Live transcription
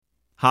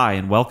Hi,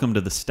 and welcome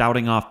to the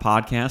Stouting Off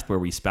podcast, where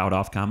we spout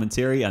off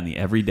commentary on the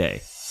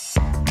everyday.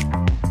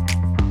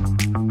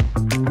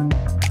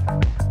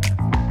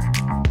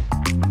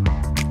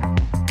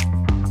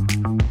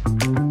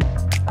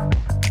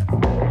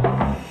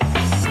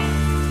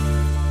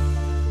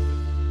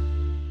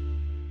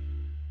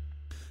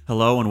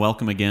 Hello, and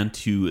welcome again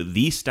to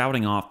the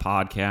Stouting Off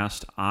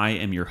podcast. I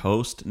am your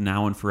host,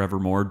 now and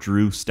forevermore,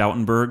 Drew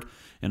Stoutenberg,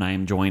 and I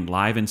am joined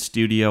live in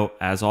studio,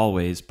 as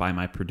always, by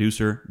my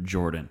producer,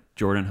 Jordan.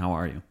 Jordan, how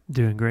are you?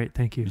 Doing great,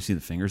 thank you. You see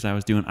the fingers I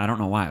was doing? I don't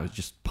know why. I was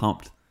just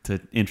pumped to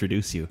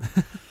introduce you.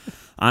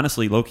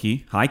 Honestly,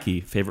 low-key,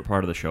 high-key, favorite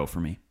part of the show for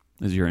me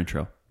is your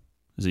intro.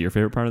 Is it your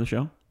favorite part of the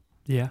show?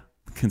 Yeah.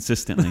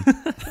 Consistently.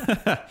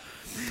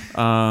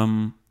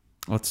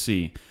 Let's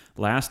see.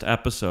 Last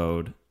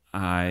episode,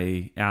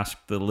 I asked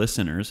you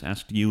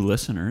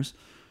listeners,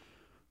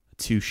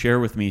 to share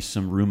with me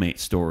some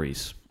roommate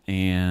stories.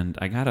 And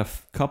I got a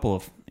couple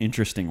of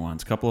interesting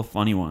ones, couple of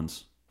funny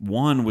ones.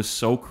 One was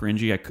so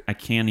cringy, I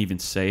can't even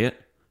say it.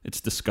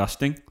 It's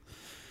disgusting.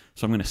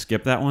 So I'm going to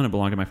skip that one. It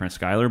belonged to my friend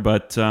Skylar.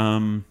 But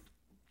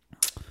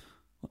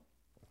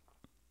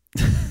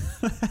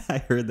I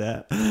heard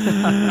that.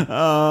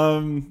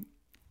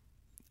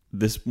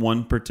 This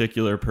one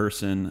particular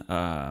person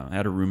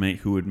had a roommate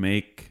who would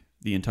make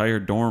the entire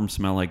dorm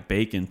smell like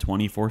bacon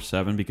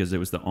 24/7 because it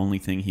was the only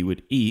thing he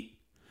would eat.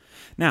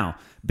 Now,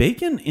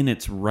 bacon in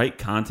its right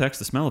context,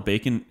 the smell of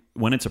bacon,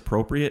 when it's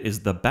appropriate,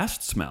 is the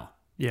best smell.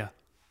 Yeah.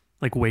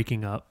 Like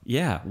waking up.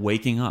 Yeah,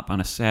 waking up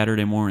on a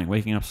Saturday morning,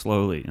 waking up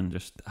slowly, and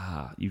just,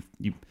 you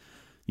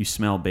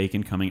smell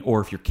bacon coming.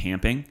 Or if you're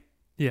camping,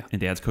 yeah, and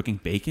Dad's cooking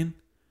bacon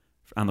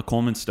on the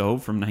Coleman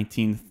stove from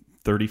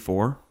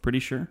 1934, pretty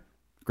sure.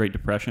 Great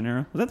Depression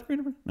era. Was that the Great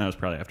Depression? No, it was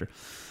probably after.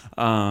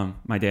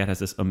 My dad has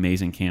this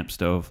amazing camp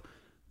stove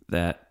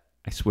that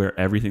I swear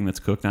everything that's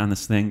cooked on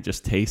this thing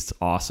just tastes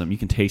awesome. You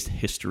can taste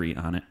history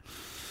on it.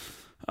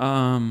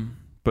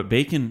 But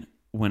bacon,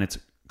 when it's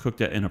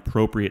cooked at an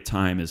appropriate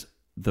time, is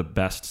the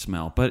best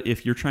smell. But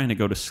if you're trying to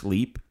go to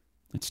sleep,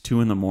 it's 2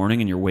 a.m.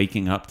 and you're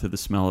waking up to the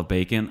smell of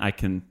bacon, I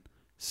can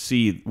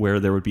see where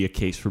there would be a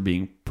case for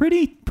being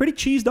pretty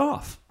cheesed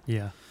off.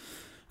 Yeah.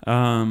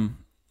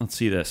 Let's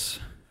see this.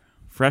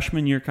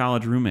 Freshman year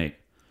college roommate.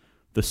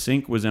 The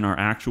sink was in our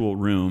actual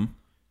room,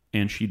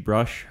 and she'd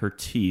brush her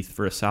teeth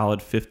for a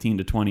solid 15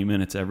 to 20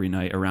 minutes every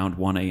night around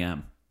 1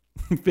 a.m.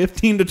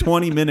 15 to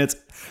 20 minutes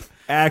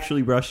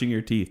actually brushing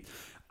your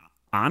teeth.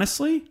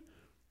 Honestly,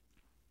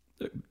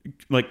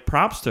 like,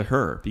 props to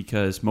her,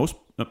 because most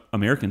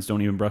Americans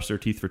don't even brush their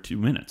teeth for 2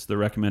 minutes. They're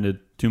recommended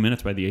 2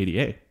 minutes by the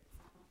ADA.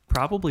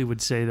 Probably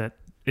would say that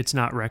it's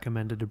not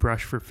recommended to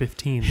brush for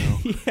 15,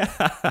 though.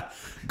 Yeah.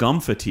 Gum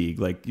fatigue.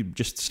 Like, you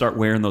just start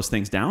wearing those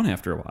things down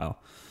after a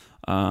while.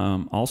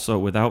 Also,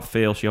 without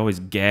fail, she always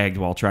gagged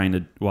while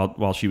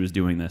she was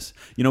doing this.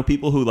 You know,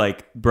 people who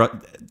like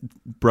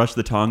brush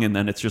the tongue and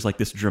then it's just like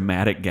this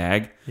dramatic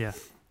gag. Yeah.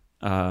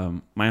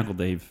 My Uncle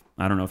Dave,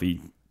 I don't know if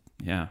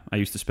I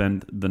used to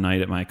spend the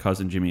night at my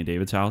cousin Jimmy and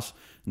David's house,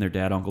 and their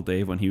dad, Uncle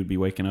Dave, when he would be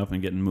waking up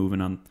and getting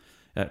moving on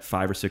at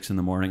 5 or 6 in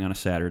the morning on a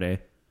Saturday,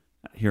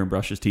 I'd hear him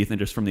brush his teeth, and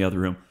just from the other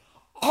room,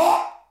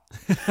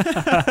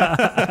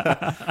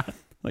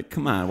 like,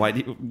 come on,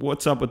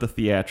 what's up with the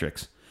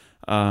theatrics?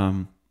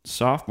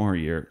 Sophomore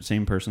year,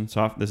 same person.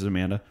 This is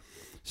Amanda.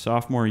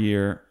 Sophomore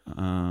year,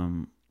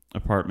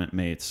 apartment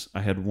mates.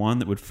 I had one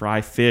that would fry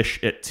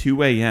fish at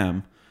 2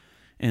 a.m.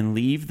 and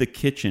leave the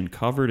kitchen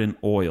covered in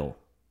oil.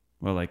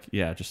 Well,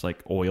 just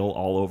like oil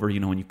all over,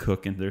 when you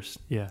cook and there's...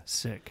 Yeah,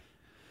 sick.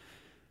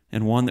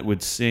 And one that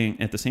would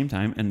sing at the same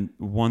time, and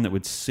one that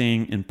would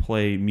sing and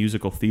play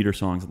musical theater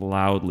songs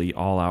loudly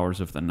all hours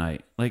of the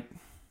night. Like,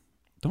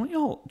 don't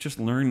y'all just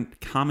learn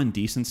common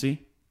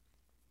decency?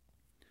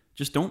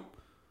 Just don't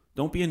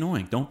be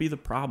annoying. Don't be the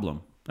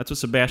problem. That's what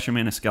Sebastian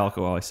Maniscalco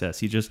always says.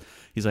 He's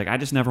like, I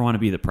just never want to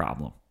be the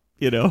problem.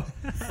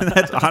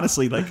 That's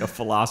honestly like a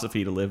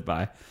philosophy to live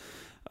by.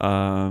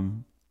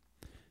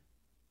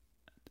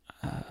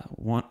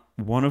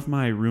 One of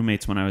my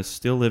roommates when I was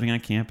still living on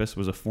campus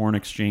was a foreign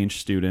exchange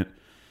student,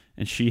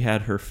 and she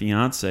had her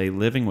fiance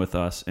living with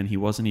us, and he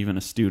wasn't even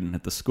a student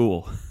at the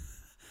school.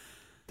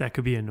 That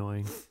could be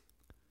annoying.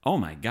 Oh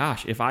my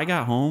gosh. If I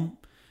got home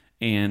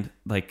and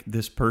like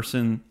this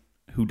person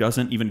who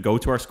doesn't even go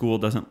to our school,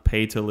 doesn't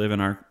pay to live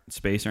in our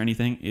space or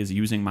anything, is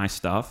using my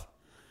stuff,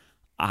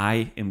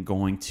 I am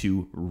going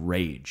to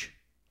rage.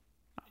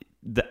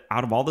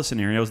 Out of all the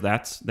scenarios,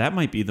 that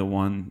might be the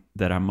one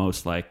that I'm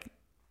most like,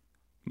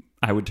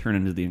 I would turn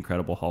into the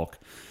Incredible Hulk,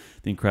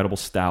 the Incredible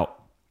Stout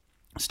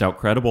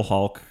Credible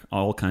Hulk,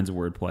 all kinds of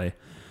wordplay.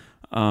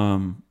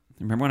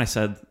 Remember when I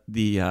said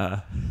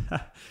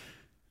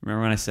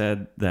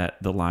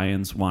that the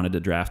Lions wanted to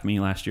draft me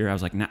last year? I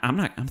was like, nah, I'm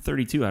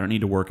 32. I don't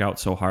need to work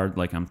out so hard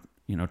like I'm,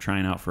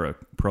 trying out for a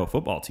pro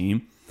football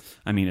team.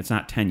 I mean, it's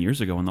not 10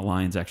 years ago when the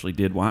Lions actually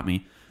did want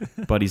me.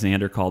 Buddy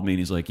Xander called me and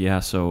he's like, yeah,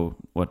 so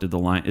what did the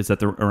Lions... Is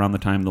that around the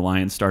time the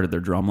Lions started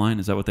their drum line?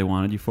 Is that what they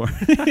wanted you for?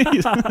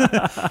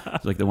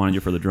 It's like they wanted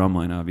you for the drum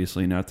line,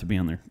 obviously, not to be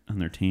on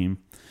their team.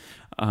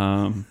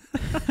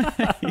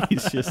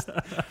 He's just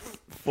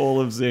full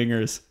of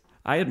zingers.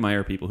 I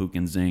admire people who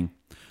can zing.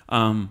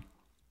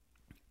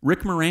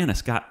 Rick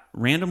Moranis got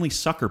randomly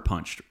sucker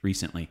punched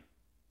recently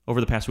over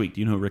the past week.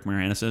 Do you know who Rick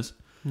Moranis is?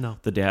 No.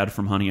 The dad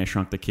from Honey, I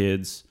Shrunk the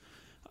Kids.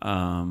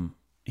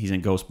 He's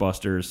in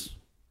Ghostbusters.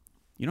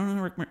 You don't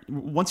know Rick Moranis?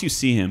 Once you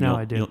see him, no,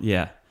 I do.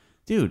 Yeah.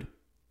 Dude.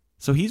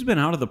 So he's been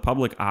out of the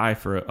public eye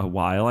for a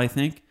while, I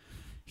think.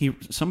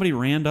 Somebody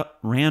ran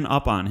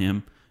up on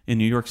him in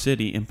New York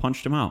City and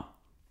punched him out.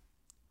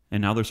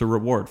 And now there's a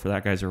reward for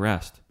that guy's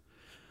arrest.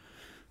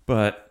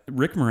 But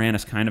Rick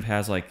Moranis kind of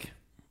has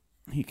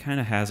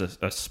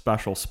a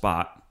special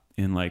spot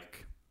in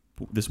like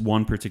this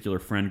one particular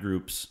friend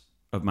group's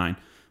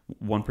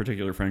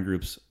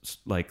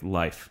like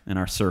life in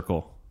our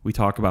circle. We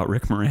talk about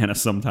Rick Moranis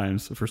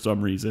sometimes for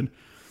some reason.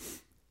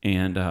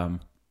 And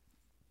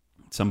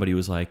somebody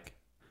was like,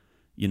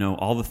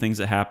 all the things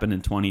that happened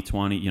in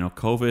 2020,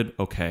 COVID,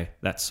 okay,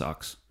 that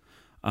sucks.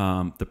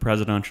 The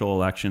presidential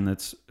election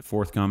that's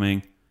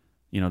forthcoming,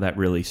 that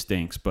really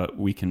stinks, but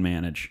we can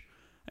manage.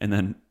 And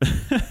then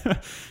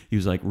he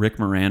was like, Rick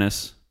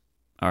Moranis.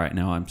 All right,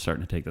 now I'm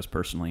starting to take this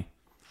personally.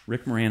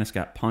 Rick Moranis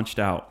got punched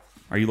out.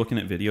 Are you looking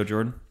at video,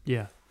 Jordan?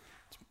 Yeah.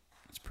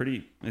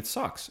 It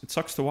sucks. It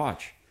sucks to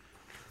watch.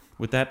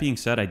 With that being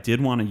said, I did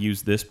want to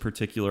use this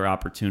particular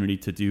opportunity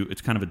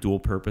it's kind of a dual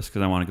purpose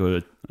because I want to go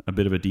to a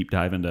bit of a deep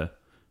dive into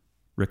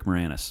Rick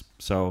Moranis.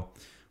 So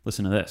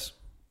listen to this.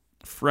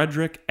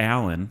 Frederick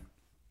Allen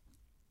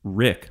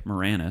Rick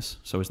Moranis.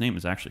 So his name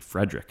is actually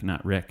Frederick,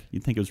 not Rick.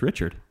 You'd think it was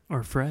Richard.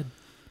 Or Fred.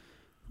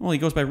 Well, he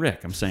goes by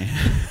Rick, I'm saying.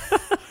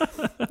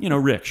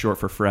 Rick, short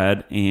for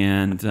Fred.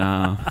 And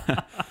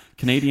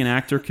Canadian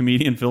actor,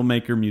 comedian,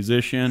 filmmaker,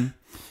 musician.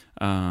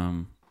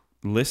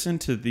 Listen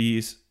to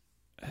these.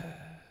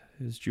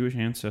 His Jewish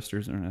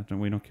ancestors,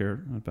 we don't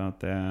care about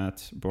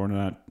that. Born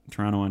in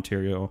Toronto,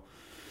 Ontario.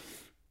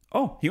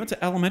 Oh, he went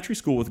to elementary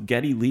school with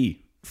Geddy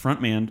Lee,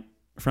 frontman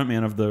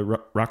of the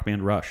rock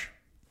band Rush.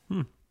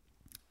 I'm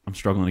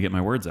struggling to get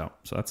my words out.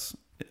 So that's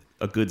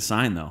a good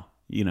sign, though.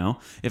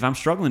 If I'm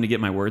struggling to get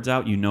my words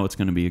out, it's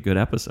going to be a good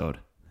episode.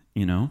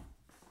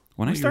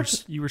 When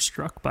you were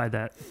struck by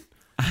that.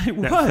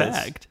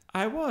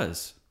 I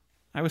was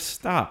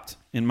stopped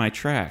in my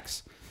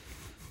tracks.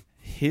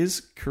 His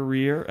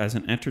career as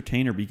an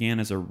entertainer began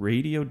as a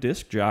radio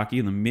disc jockey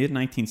in the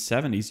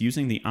mid-1970s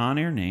using the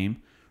on-air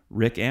name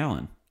Rick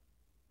Allen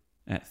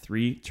at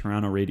 3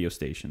 Toronto radio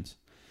stations.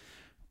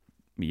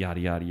 Yada,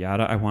 yada,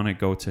 yada. I want to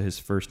go to his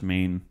first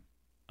main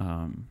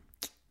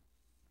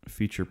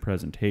feature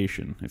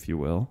presentation, if you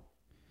will.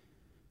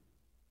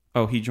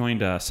 Oh, he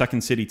joined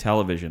Second City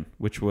Television,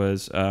 which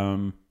was,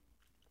 sounds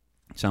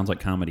like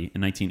comedy,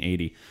 in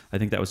 1980. I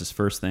think that was his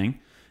first thing.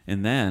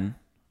 And then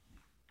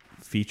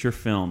feature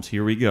films.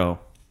 Here we go.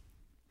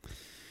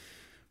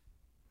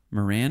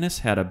 Moranis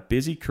had a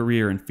busy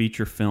career in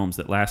feature films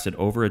that lasted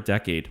over a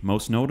decade,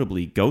 most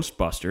notably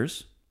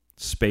Ghostbusters,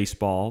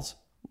 Spaceballs,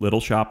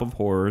 Little Shop of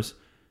Horrors,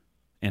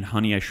 and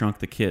Honey, I Shrunk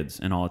the Kids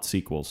and all its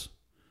sequels.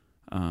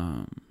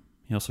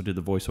 He also did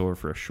the voiceover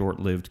for a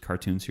short-lived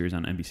cartoon series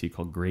on NBC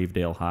called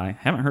Gravedale High.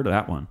 Haven't heard of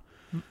that one.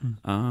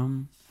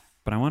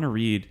 But I want to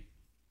read,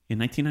 in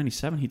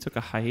 1997, he took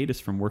a hiatus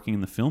from working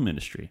in the film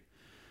industry.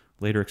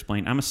 Later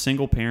explained, I'm a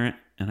single parent,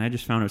 and I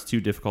just found it was too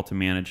difficult to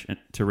manage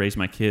to raise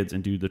my kids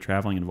and do the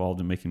traveling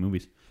involved in making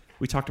movies.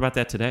 We talked about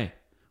that today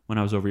when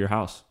I was over your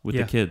house with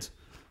the kids.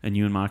 And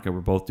you and Monica were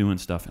both doing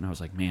stuff, and I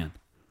was like, man,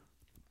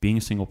 being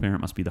a single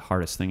parent must be the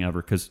hardest thing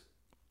ever because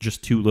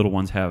just 2 little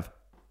ones have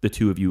the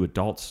 2 of you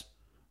adults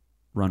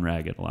run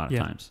ragged a lot of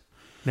times.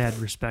 Mad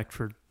respect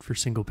for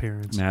single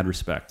parents. Mad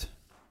respect.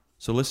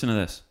 So listen to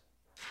this.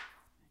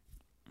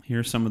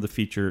 Here's some of the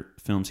feature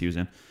films he was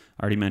in.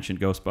 I already mentioned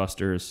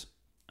Ghostbusters.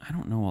 I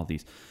don't know all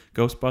these.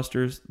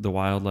 Ghostbusters, The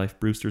Wildlife,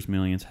 Brewster's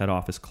Millions, Head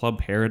Office, Club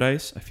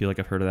Paradise. I feel like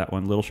I've heard of that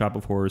one. Little Shop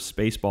of Horrors,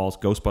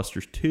 Spaceballs,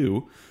 Ghostbusters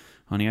 2,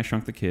 Honey, I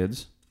Shrunk the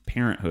Kids,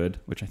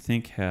 Parenthood, which I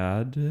think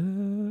had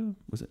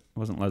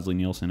wasn't Leslie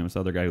Nielsen. It was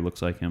the other guy who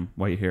looks like him,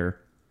 white hair.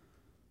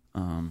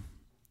 I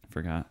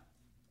forgot.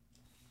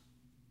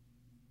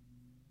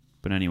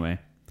 But anyway,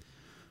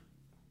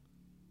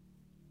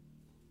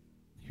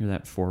 hear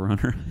that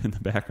Forerunner in the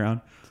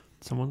background?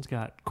 Someone's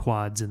got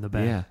quads in the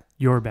back. Yeah.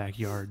 Your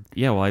backyard.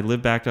 Yeah, well, I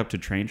live backed up to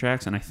train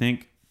tracks, and I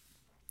think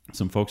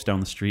some folks down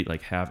the street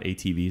have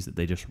ATVs that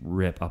they just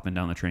rip up and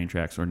down the train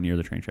tracks or near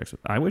the train tracks.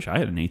 I wish I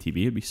had an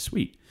ATV. It'd be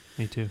sweet.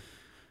 Me too.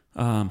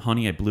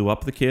 Honey, I Blew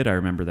Up the Kid. I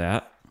remember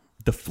that.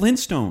 The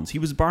Flintstones. He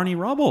was Barney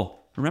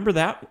Rubble. Remember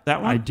that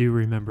one? I do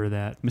remember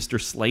that.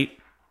 Mr. Slate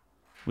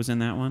was in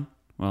that one.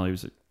 Well, he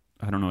was,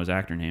 I don't know his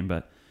actor name,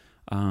 but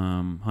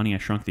Honey, I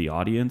Shrunk the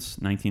Audience,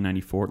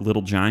 1994.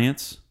 Little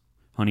Giants.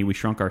 Honey, We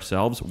Shrunk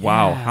Ourselves.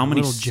 Wow, yeah, how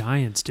many Little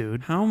Giants,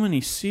 dude? How many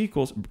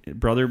sequels?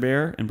 Brother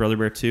Bear and Brother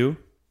Bear 2.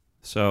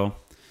 So,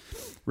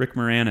 Rick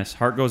Moranis,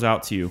 heart goes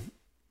out to you.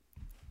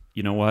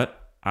 You know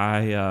what?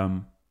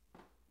 I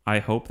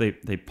hope they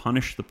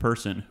punish the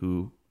person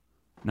who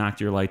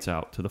knocked your lights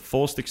out to the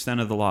fullest extent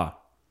of the law.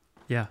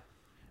 Yeah,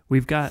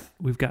 we've got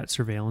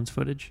surveillance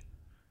footage,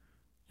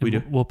 And We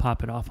do. We'll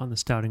pop it off on the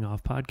Stouting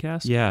Off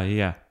podcast.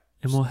 Yeah.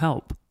 And we'll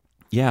help.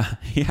 Yeah.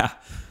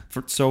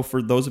 So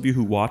for those of you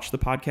who watch the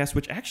podcast,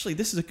 which actually,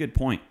 this is a good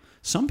point.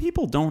 Some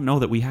people don't know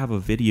that we have a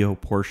video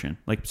portion.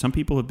 Like some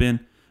people have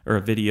been, or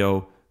a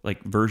video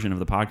like version of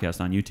the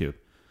podcast on YouTube.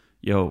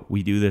 Yo,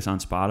 we do this on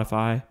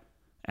Spotify,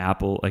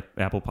 Apple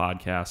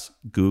Podcasts,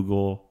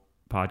 Google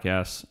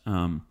Podcasts,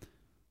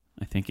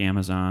 I think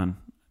Amazon,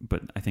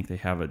 but I think they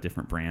have a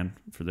different brand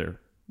for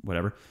their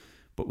whatever.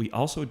 But we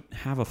also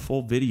have a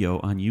full video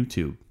on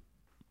YouTube,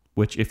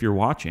 which if you're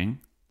watching,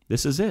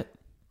 this is it.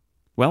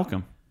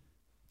 Welcome.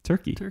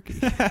 Turkey.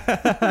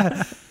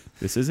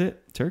 This is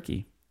it.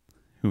 Turkey.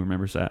 Who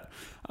remembers that?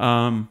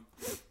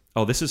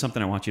 This is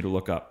something I want you to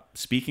look up.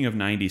 Speaking of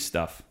 90s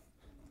stuff,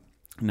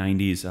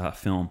 90s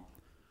film,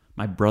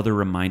 my brother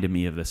reminded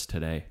me of this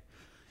today.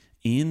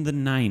 In the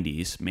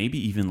 90s, maybe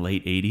even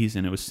late 80s,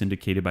 and it was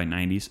syndicated by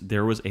 90s,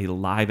 there was a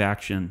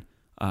live-action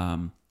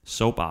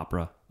soap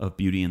opera of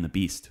Beauty and the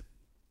Beast.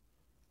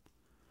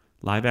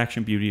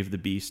 Live-action Beauty of the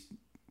Beast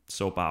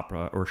soap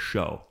opera or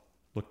show.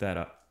 Look that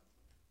up.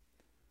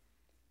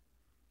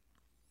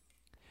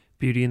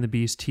 Beauty and the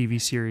Beast TV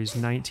series,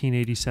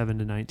 1987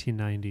 to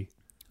 1990.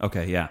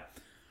 Okay, yeah.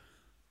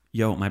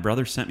 Yo, my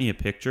brother sent me a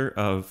picture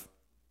of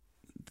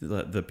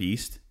the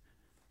Beast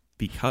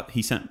because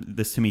he sent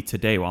this to me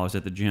today while I was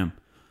at the gym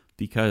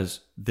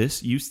because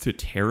this used to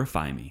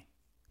terrify me.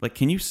 Like,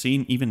 can you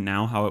see even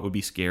now how it would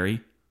be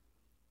scary?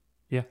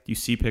 Yeah. Do you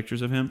see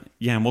pictures of him?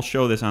 Yeah, and we'll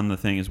show this on the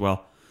thing as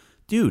well.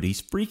 Dude,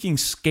 he's freaking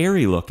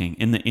scary looking.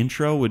 And the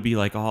intro would be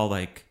all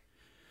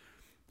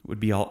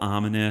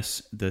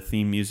ominous, the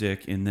theme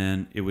music, and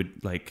then it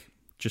would like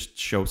just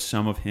show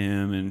some of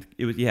him, and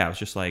it was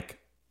just like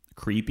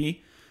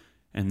creepy,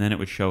 and then it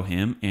would show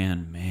him,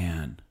 and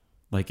man,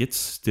 like it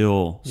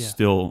still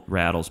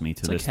rattles me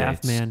to this day.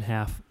 Half man,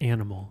 half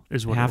animal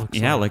is what it looks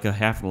like. Yeah, like a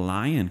half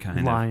lion kind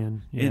of.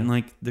 Lion, yeah. And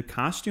like the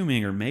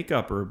costuming or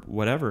makeup or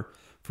whatever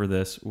for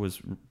this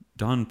was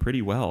done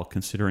pretty well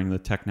considering the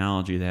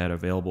technology they had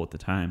available at the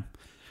time.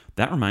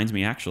 That reminds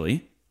me,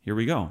 actually, here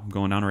we go. I'm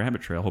going down a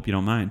rabbit trail. Hope you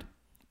don't mind.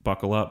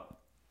 Buckle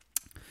up.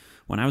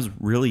 When I was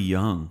really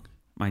young,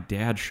 my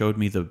dad showed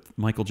me the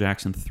Michael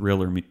Jackson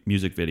Thriller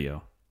music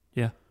video.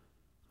 Yeah.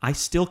 I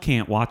still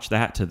can't watch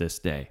that to this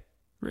day.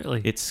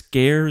 Really? It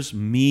scares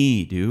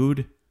me,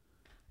 dude.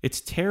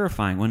 It's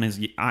terrifying when his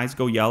eyes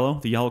go yellow,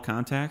 the yellow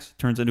contacts,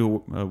 turns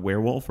into a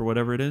werewolf or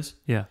whatever it is.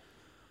 Yeah.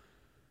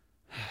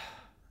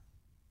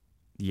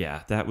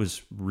 Yeah, that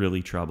was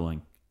really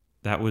troubling.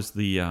 That was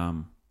the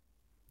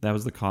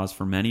cause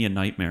for many a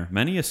nightmare,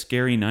 many a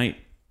scary night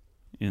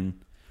in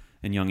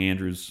young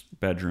Andrew's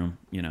bedroom,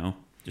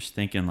 just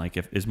thinking like,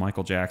 is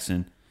Michael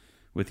Jackson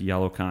with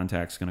yellow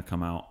contacts going to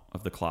come out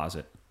of the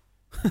closet?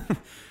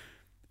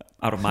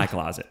 Out of my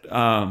closet.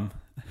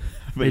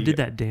 They did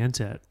that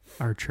dance at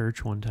our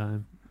church one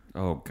time.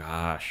 Oh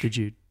gosh. Did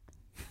you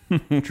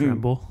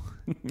tremble?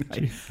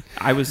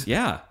 I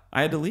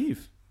had to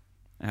leave.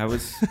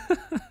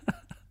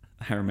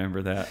 I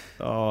remember that.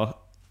 Oh,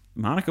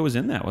 Monica was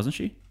in that, wasn't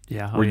she?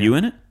 Yeah. Were you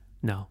in it?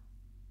 No.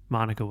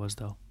 Monica was,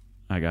 though.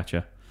 I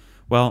gotcha.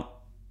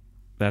 Well,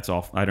 that's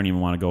all. I don't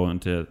even want to go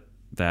into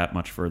that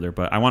much further,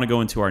 but I want to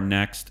go into our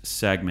next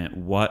segment.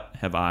 What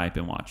have I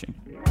been watching?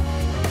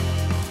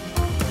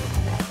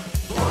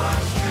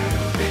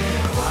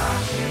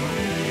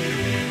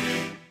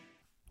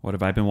 What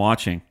have I been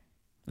watching?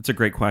 That's a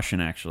great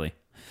question, actually.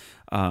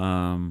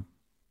 I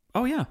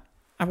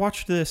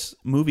watched this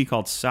movie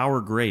called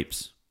Sour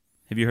Grapes.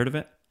 Have you heard of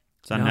it?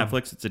 It's on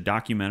Netflix. It's a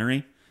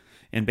documentary.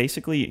 And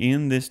basically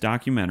in this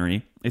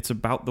documentary, it's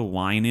about the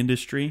wine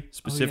industry,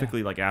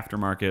 specifically like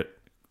aftermarket,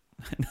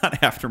 not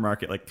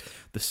aftermarket, like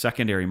the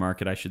secondary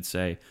market, I should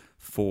say,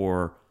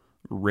 for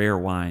rare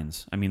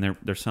wines. I mean,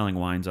 they're selling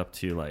wines up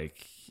to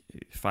like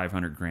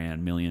 $500,000,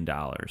 $1 million,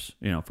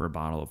 for a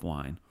bottle of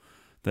wine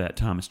that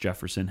Thomas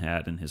Jefferson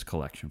had in his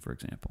collection, for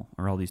example,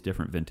 or all these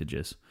different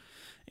vintages.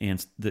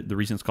 And the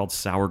reason it's called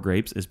Sour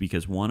Grapes is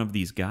because one of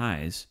these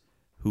guys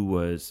who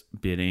was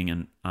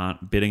bidding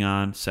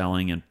on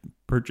selling and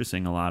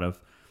purchasing a lot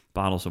of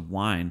bottles of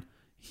wine,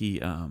 he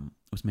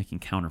was making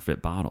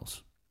counterfeit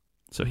bottles.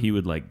 So he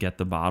would like get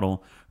the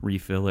bottle,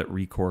 refill it,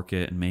 recork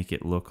it, and make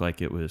it look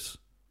like it was,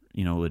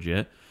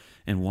 legit.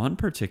 And one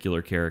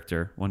particular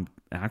character, one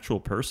actual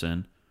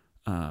person,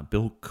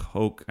 Bill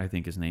Koch, I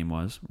think his name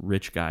was,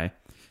 rich guy.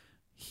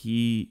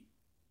 He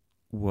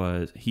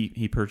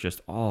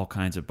purchased all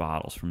kinds of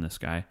bottles from this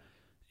guy,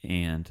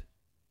 and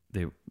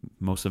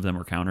most of them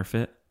were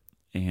counterfeit,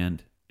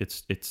 and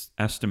it's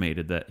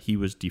estimated that he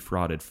was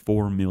defrauded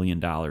 $4 million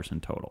in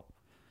total.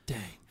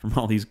 Dang. From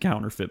all these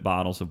counterfeit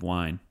bottles of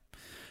wine.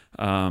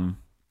 The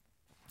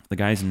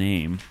guy's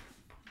name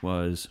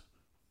was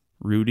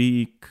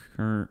Rudy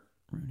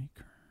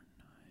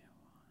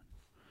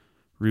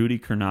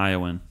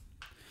Kurniawan.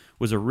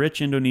 Was a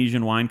rich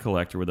Indonesian wine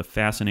collector with a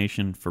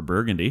fascination for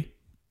Burgundy,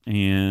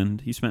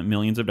 and he spent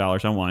millions of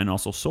dollars on wine and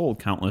also sold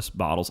countless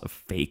bottles of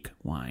fake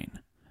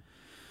wine.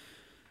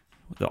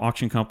 The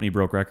auction company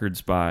broke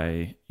records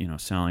by,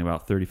 selling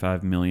about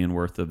 35 million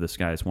worth of this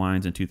guy's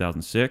wines in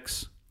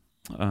 2006.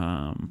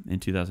 In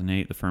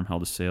 2008, the firm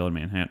held a sale at a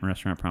Manhattan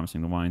restaurant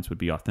promising the wines would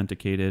be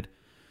authenticated.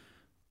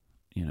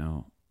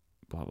 Blah,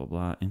 blah,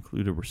 blah.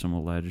 Included were some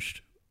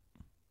alleged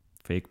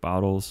fake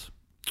bottles.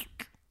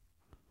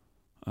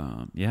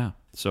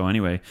 So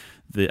anyway,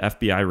 the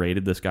FBI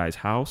raided this guy's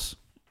house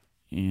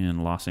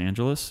in Los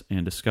Angeles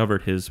and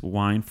discovered his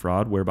wine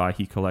fraud, whereby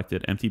he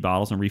collected empty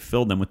bottles and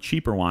refilled them with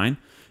cheaper wine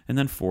and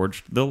then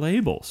forged the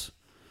labels.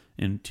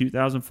 In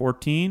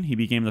 2014, he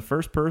became the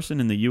first person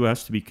in the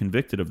U.S. to be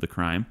convicted of the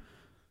crime.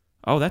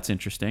 Oh, that's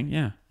interesting.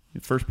 Yeah.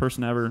 The first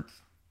person to ever,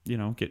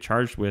 get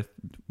charged with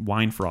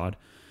wine fraud,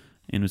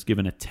 and was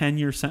given a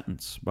 10-year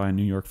sentence by a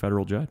New York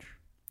federal judge.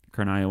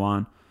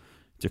 Carniolan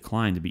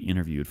declined to be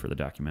interviewed for the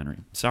documentary.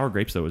 Sour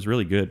Grapes, though, is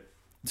really good.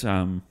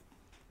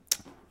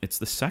 It's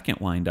the second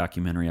wine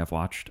documentary I've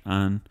watched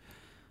on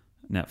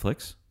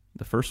Netflix.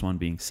 The first one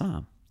being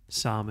Somm.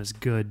 Somm is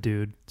good,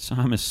 dude.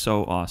 Somm is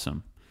so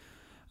awesome.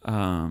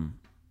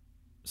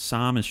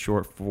 Somm is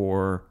short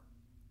for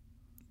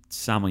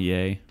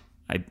sommelier.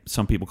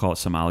 Some people call it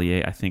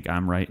sommelier. I think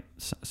I'm right,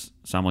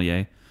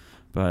 sommelier.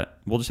 But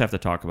we'll just have to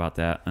talk about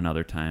that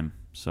another time.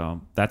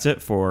 So that's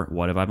it for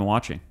What Have I Been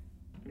Watching?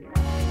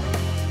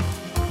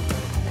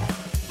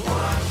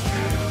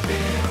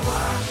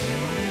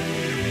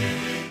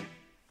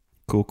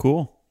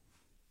 Cool.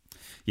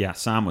 Yeah,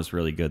 Somm was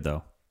really good,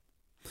 though.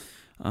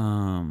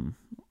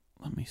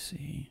 Let me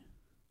see.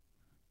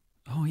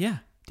 Oh, yeah,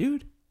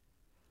 dude.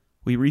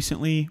 We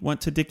recently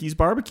went to Dickey's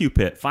Barbecue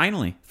Pit,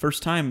 finally.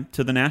 First time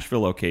to the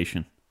Nashville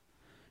location.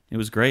 It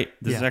was great.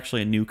 This is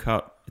actually a new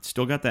cup. It's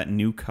still got that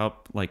new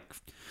cup like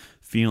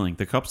feeling.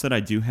 The cups that I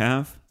do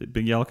have, the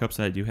big yellow cups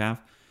that I do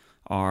have,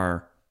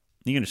 are,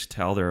 you can just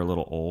tell they're a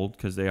little old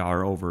because they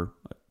are over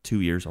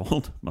 2 years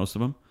old, most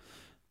of them.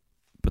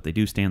 But they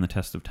do stand the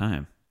test of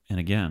time. And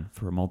again,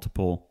 for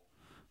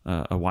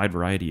a wide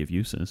variety of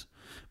uses.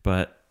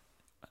 But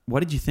what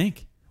did you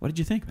think? What did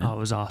you think, man? Oh, it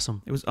was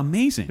awesome. It was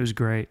amazing. It was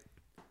great.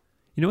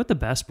 You know what the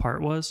best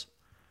part was?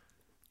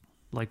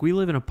 Like, we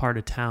live in a part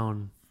of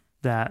town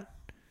that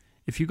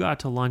if you got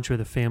to lunch with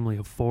a family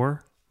of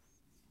 4,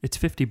 it's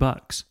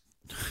 $50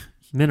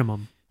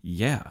 minimum.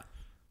 Yeah.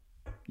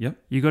 Yep.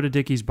 You go to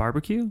Dickey's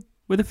Barbecue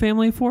with a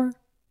family of 4,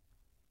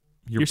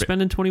 you're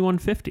spending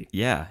 $21.50.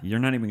 Yeah, you're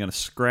not even going to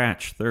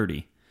scratch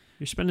 30.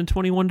 You're spending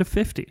 $21 to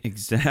 $50.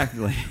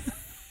 Exactly.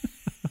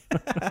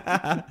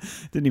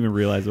 Didn't even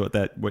realize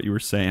what you were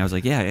saying. I was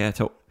like, yeah,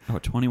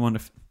 21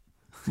 to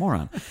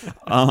moron.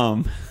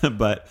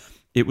 But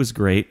it was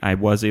great. I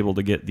was able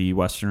to get the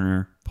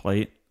Westerner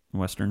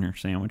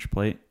sandwich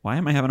plate. Why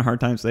am I having a hard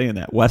time saying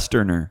that?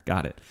 Westerner.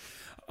 Got it.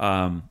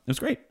 It was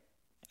great.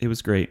 It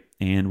was great.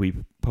 And we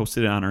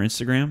posted it on our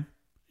Instagram,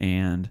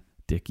 and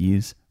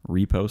Dickey's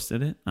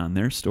reposted it on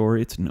their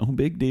story. It's no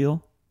big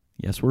deal.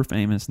 Yes, we're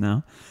famous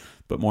now.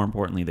 But more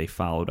importantly, they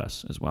followed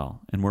us as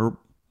well. And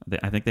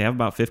I think they have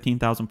about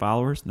 15,000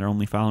 followers, and they're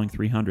only following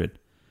 300.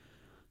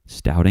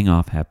 Stouting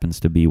Off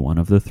happens to be one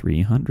of the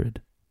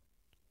 300.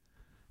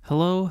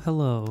 Hello.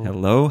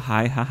 Hello,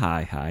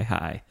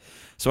 hi.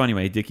 So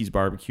anyway, Dickey's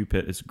Barbecue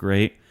Pit is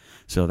great.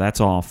 So that's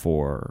all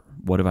for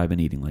What Have I Been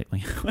Eating Lately?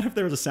 What if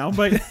there was a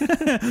soundbite?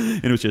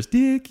 And it was just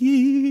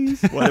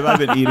Dickey's. What have I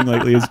been eating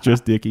lately? It's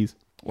just Dickey's.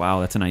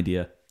 Wow, that's an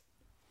idea.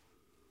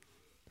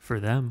 For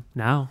them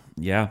now.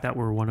 Yeah. That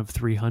we're one of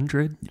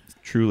 300.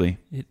 Truly.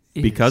 It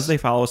is. Because they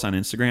follow us on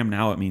Instagram,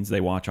 now it means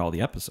they watch all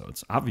the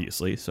episodes,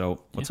 obviously.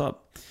 So what's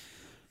up?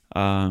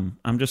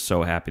 I'm just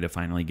so happy to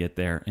finally get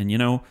there. And,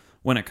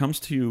 when it comes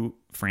to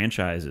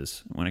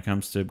franchises, when it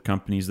comes to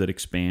companies that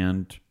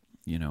expand,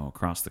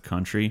 across the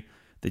country,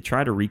 they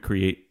try to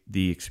recreate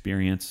the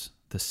experience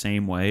the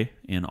same way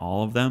in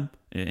all of them,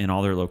 in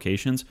all their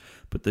locations.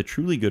 But the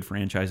truly good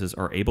franchises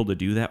are able to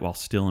do that while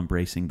still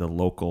embracing the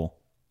local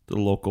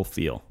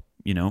feel.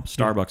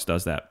 Starbucks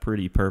does that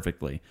pretty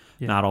perfectly.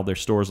 Yeah. Not all their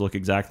stores look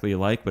exactly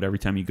alike, but every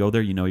time you go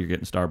there, you're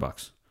getting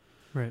Starbucks.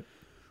 Right.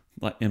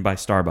 And by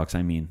Starbucks,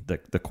 I mean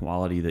the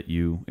quality that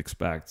you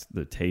expect,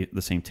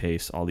 the same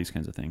taste, all these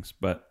kinds of things.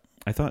 But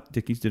I thought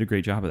Dickey's did a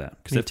great job of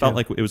that because it felt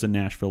like it was a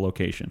Nashville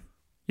location.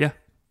 Yeah,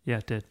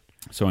 it did.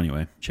 So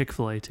anyway.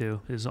 Chick-fil-A,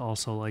 too, is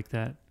also like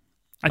that.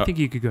 I think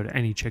you could go to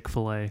any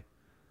Chick-fil-A,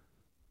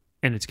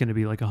 and it's going to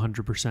be like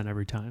 100%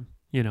 every time,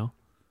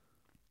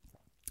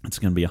 It's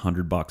going to be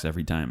 $100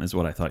 every time is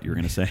what I thought you were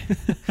going to say.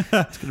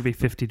 It's going to be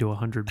 $50 to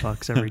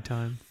 $100 every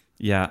time.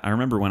 Yeah, I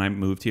remember when I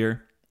moved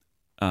here,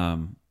 I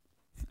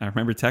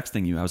remember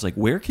texting you. I was like,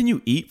 where can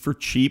you eat for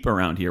cheap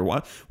around here?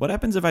 What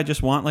happens if I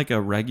just want like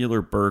a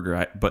regular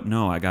burger? But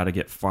no, I got to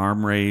get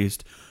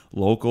farm-raised,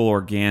 local,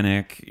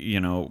 organic,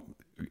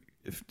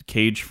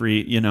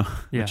 cage-free,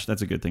 which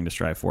that's a good thing to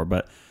strive for.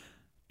 But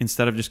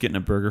instead of just getting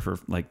a burger for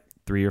like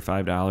 $3 or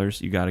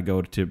 $5, you got to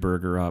go to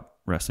Burger Up,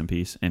 rest in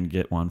peace, and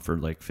get one for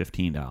like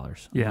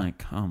 $15. Yeah. I'm like,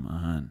 come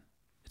on.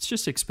 It's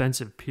just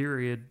expensive,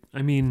 period.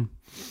 I mean,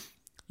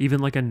 even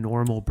like a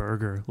normal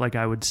burger, like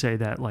I would say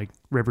that like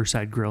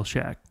Riverside Grill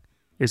Shack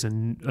is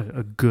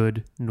a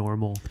good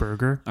normal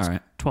burger. All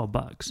right.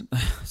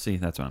 $12. See,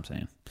 that's what I'm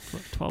saying.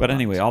 12 But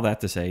anyway, bucks. all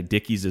that to say,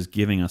 Dickies is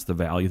giving us the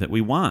value that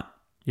we want,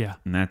 Yeah.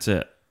 and that's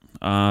it.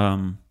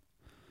 Dale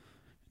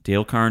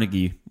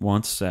Carnegie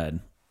once said,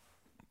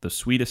 "The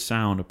sweetest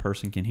sound a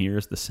person can hear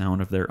is the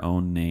sound of their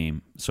own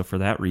name." So for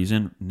that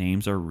reason,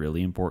 names are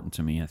really important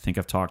to me. I think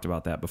I've talked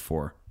about that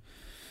before.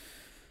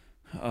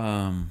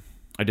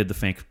 I did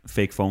the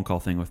fake phone call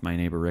thing with my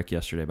neighbor Rick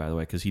yesterday, by the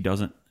way, because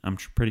I'm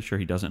pretty sure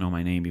he doesn't know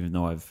my name, even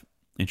though I've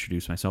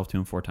introduced myself to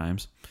him 4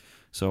 times.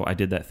 So I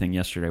did that thing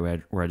yesterday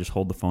where I just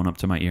hold the phone up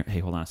to my ear. Hey,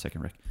 hold on a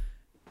second, Rick.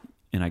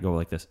 And I go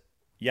like this.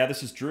 Yeah,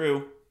 this is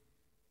Drew.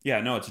 Yeah,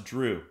 no, it's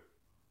Drew.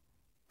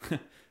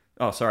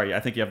 Oh, sorry. I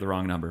think you have the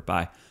wrong number.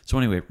 Bye. So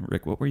anyway,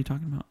 Rick, what were you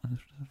talking about?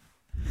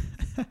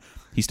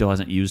 He still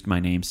hasn't used my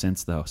name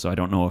since, though, so I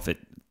don't know if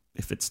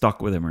it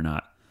stuck with him or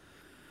not.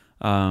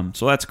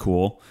 So that's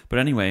cool. But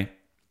anyway,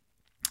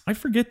 I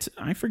forget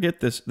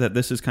that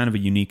this is kind of a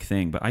unique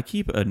thing, but I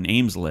keep a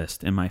names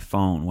list in my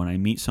phone. When I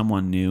meet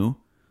someone new,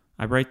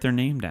 I write their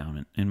name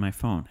down in my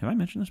phone. Have I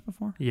mentioned this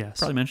before? Yes.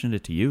 Probably mentioned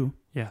it to you.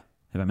 Yeah.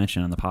 Have I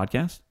mentioned it on the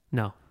podcast?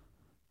 No.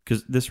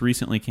 Because this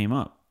recently came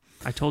up.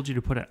 I told you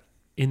to put it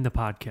in the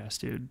podcast,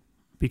 dude,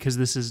 because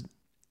this is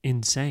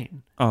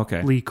insane. Oh,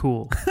 okay. Lee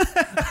Cool.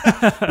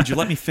 Would you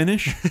let me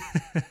finish?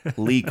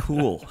 Lee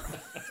Cool.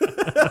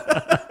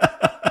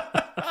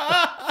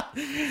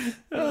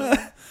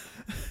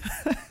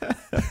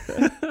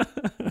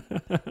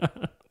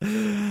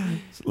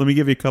 So let me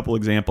give you a couple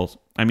examples.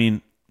 I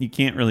mean, you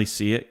can't really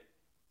see it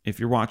if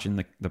you're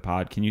watching the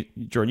pod. Can you,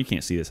 Jordan? You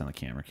can't see this on the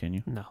camera, can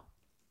you? No.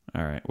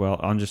 All right. Well,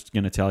 I'm just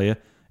gonna tell you,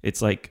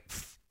 it's like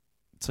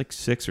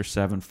 6 or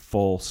 7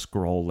 full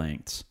scroll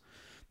lengths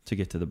to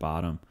get to the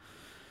bottom.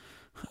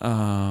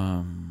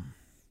 All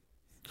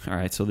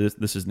right. So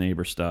this is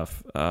neighbor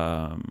stuff.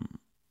 No,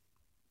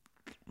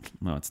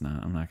 it's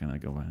not. I'm not gonna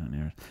go on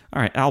there.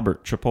 All right.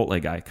 Albert,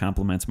 Chipotle guy,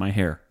 compliments my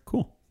hair.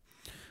 Cool.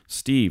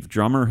 Steve,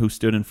 drummer who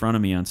stood in front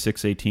of me on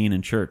 618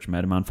 in church.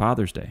 Met him on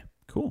Father's Day.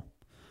 Cool.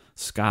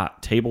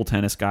 Scott, table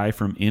tennis guy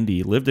from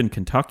Indy, lived in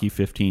Kentucky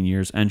 15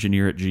 years,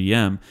 engineer at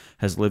GM,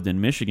 has lived in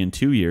Michigan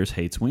 2 years,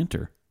 hates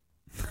winter.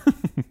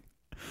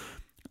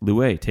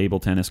 Louis,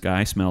 table tennis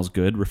guy, smells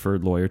good,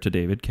 referred lawyer to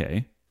David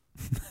K.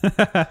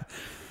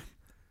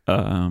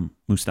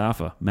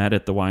 Mustafa, met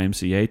at the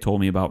YMCA, told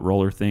me about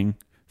roller thing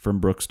from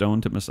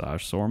Brookstone to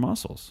massage sore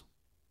muscles.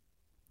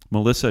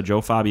 Melissa,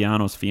 Joe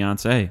Fabiano's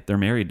fiance, they're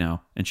married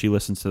now, and she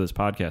listens to this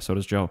podcast. So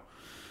does Joe.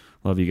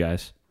 Love you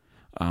guys.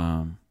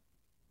 I'm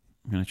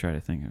going to try to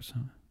think of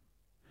something.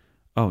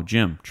 Oh,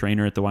 Jim,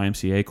 trainer at the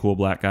YMCA, cool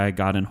black guy,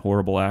 got in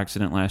horrible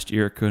accident last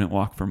year, couldn't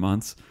walk for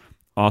months.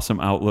 Awesome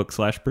outlook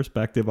 /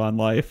 perspective on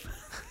life.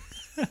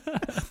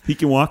 He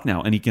can walk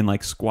now, and he can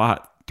like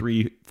squat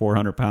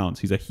 300-400 pounds.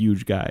 He's a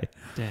huge guy.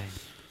 Dang.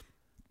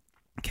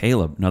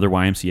 Caleb, another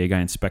YMCA guy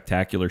in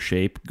spectacular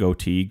shape,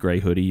 goatee, gray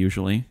hoodie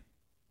usually.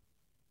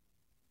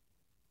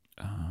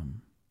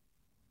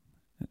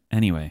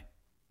 Anyway,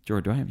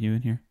 George, do I have you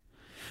in here?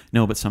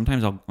 No, but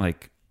sometimes I'll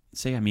like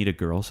say I meet a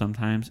girl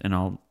sometimes, and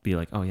I'll be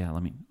like, "Oh yeah,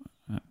 let me."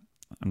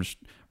 I'm just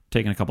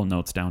taking a couple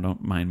notes down.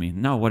 Don't mind me.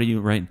 No, what are you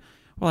writing?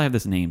 Well, I have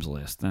this names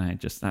list, and I'm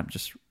just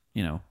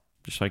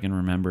just so I can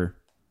remember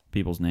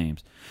people's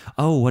names.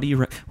 Oh, what are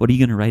you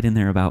going to write in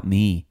there about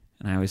me?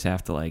 And I always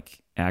have to like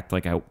act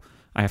like I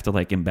have to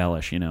like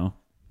embellish.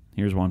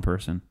 Here's one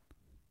person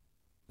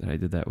that I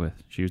did that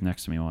with. She was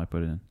next to me while I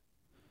put it in.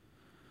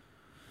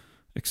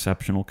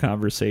 Exceptional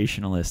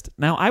conversationalist.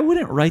 Now, I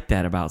wouldn't write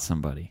that about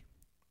somebody.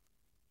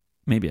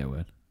 Maybe I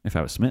would if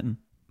I was smitten,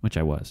 which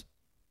I was.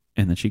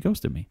 And then she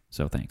ghosted me,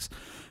 so thanks.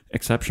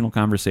 Exceptional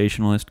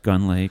conversationalist,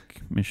 Gun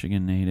Lake,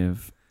 Michigan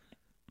native.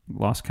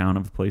 Lost count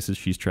of the places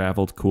she's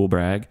traveled. Cool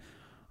brag.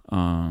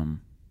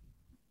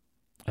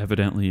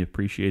 Evidently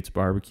appreciates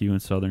barbecue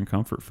and Southern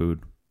comfort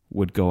food.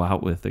 Would go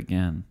out with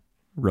again.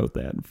 Wrote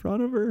that in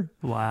front of her.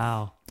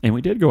 Wow. And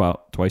we did go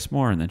out twice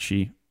more, and then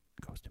she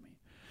ghosted me.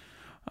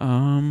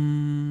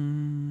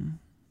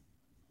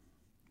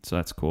 So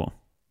that's cool.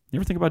 You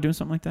ever think about doing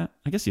something like that?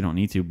 I guess you don't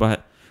need to,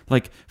 but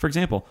like, for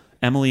example,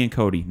 Emily and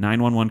Cody,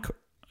 911.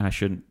 I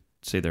shouldn't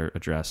say their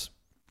address,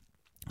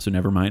 so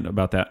never mind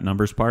about that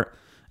numbers part.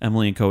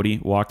 Emily and Cody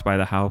walked by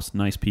the house,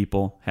 nice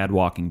people, had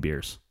walking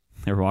beers.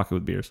 They were walking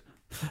with beers.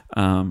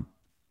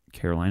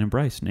 Caroline and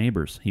Bryce,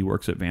 neighbors. He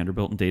works at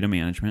Vanderbilt in data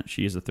management.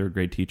 She is a 3rd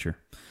grade teacher.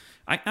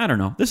 I don't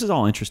know. This is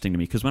all interesting to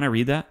me because when I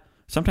read that,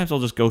 sometimes I'll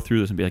just go through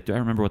this and be like, do I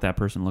remember what that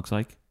person looks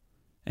like?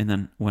 And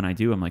then when I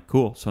do, I'm like,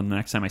 cool. So the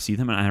next time I see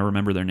them and I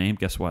remember their name,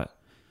 guess what?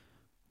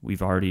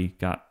 We've already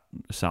got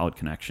a solid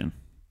connection.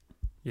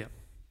 Yep.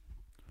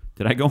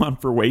 Did I go on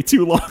for way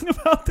too long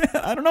about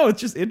that? I don't know. It's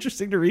just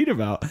interesting to read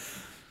about.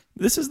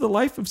 This is the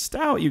life of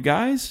Stout, you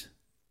guys.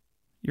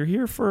 You're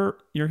here for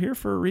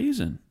a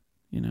reason,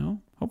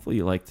 Hopefully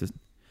you like to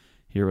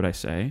hear what I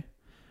say.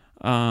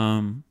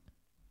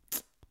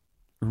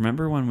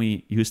 Remember when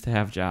we used to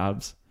have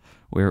jobs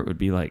where it would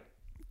be like,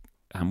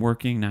 I'm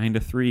working 9 to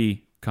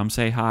 3, come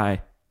say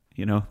hi.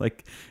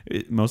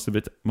 Most of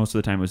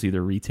the time it was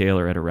either retail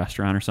or at a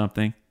restaurant or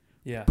something.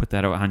 Yeah. Put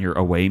that on your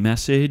away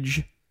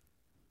message.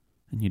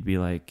 And you'd be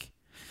like,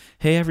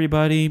 hey,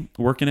 everybody,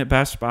 working at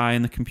Best Buy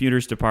in the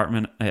computers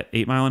department at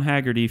 8 Mile and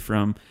Haggerty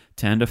from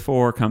 10 to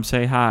 4. Come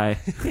say hi.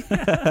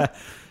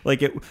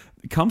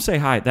 Come say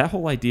hi. That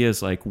whole idea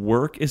is like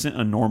work isn't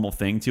a normal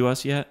thing to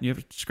us yet. You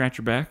ever scratch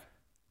your back?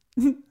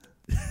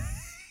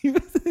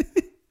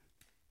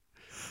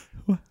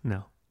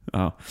 No.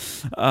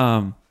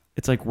 Oh.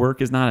 It's like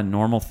work is not a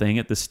normal thing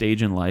at this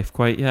stage in life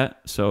quite yet.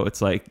 So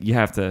it's like you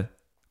have to,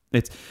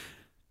 it's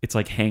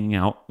like hanging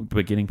out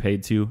but getting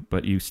paid to,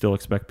 but you still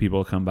expect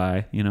people to come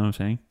by. You know what I'm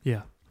saying?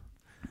 Yeah.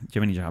 Do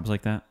you have any jobs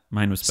like that?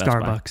 Mine was Best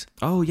Starbucks.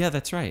 Buy. Oh, yeah,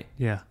 that's right.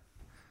 Yeah.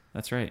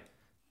 That's right.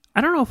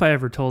 I don't know if I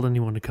ever told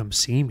anyone to come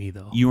see me,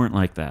 though. You weren't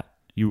like that.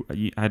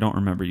 I don't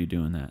remember you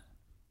doing that.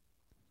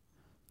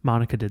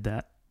 Monica did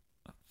that.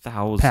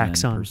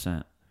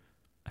 1,000%.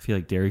 I feel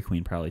like Dairy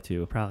Queen probably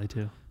too. Probably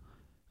too.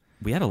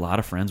 We had a lot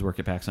of friends work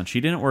at PacSun.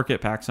 She didn't work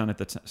at PacSun at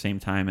the same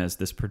time as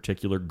this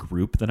particular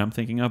group that I'm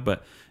thinking of,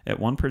 but at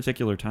one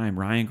particular time,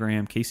 Ryan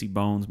Graham, Casey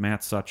Bones, Matt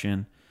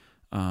Suchin.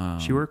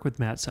 She worked with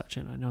Matt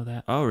Suchin. I know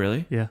that. Oh,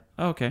 really? Yeah.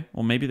 Oh, okay.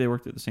 Well, maybe they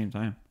worked at the same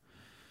time.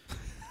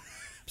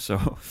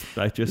 So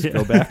I just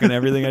go back on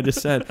everything I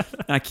just said.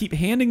 And I keep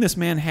handing this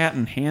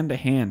Manhattan hand to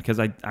hand because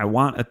I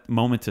want a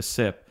moment to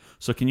sip.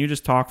 So can you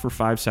just talk for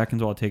 5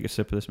 seconds while I take a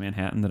sip of this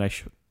Manhattan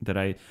that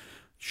I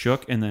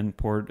shook and then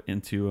poured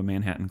into a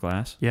Manhattan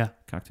glass? Yeah.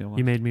 Cocktail glass.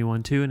 You made me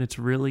one too, and it's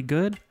really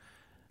good.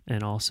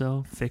 And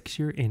also, fix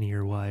your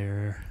in-ear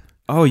wire.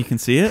 Oh, you can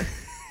see it?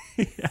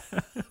 Yeah.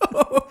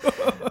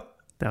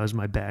 That was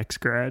my back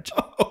scratch.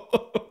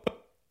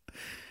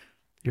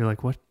 You're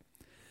like, what?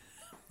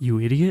 You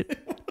idiot?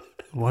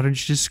 Why don't you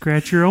just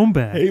scratch your own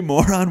back? Hey,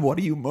 moron, what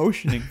are you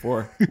motioning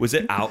for? Was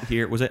it out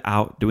here? Was it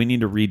out? Do we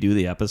need to redo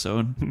the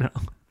episode? No.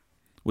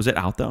 Was it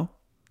out, though?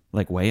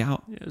 Like way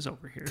out? It was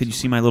over here. Could you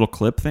see my little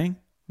clip thing?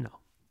 No.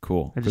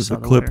 Cool. I Because just the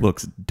saw the clip wire.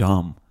 looks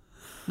dumb.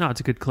 No, it's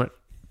a good clip.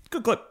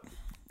 Good clip.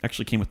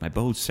 Actually came with my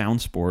Bose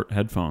SoundSport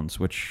headphones,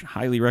 which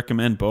highly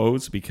recommend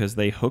Bose because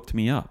they hooked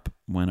me up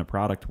when a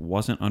product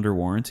wasn't under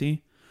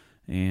warranty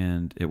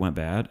and it went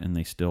bad, and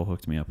they still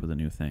hooked me up with a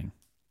new thing.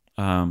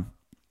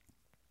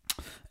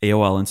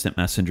 AOL Instant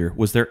Messenger.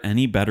 Was there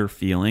any better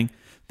feeling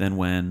than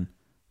when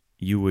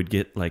you would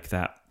get like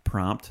that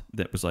prompt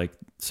that was like,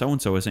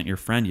 so-and-so isn't your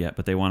friend yet,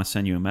 but they want to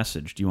send you a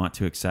message. Do you want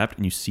to accept?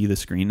 And you see the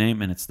screen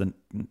name, and it's the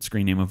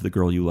screen name of the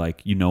girl you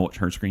like. You know what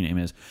her screen name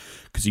is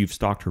because you've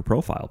stalked her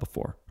profile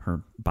before,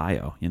 her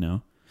bio, you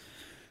know?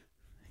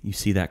 You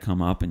see that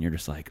come up, and you're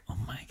just like, oh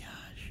my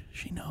gosh,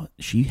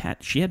 she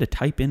had to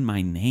type in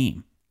my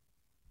name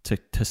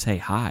to say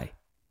hi.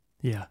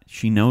 Yeah.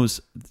 She knows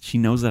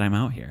that I'm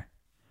out here.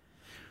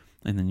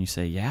 And then you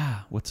say,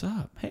 yeah, what's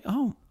up? Hey,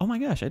 oh my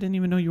gosh, I didn't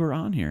even know you were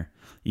on here.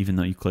 Even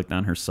though you clicked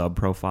on her sub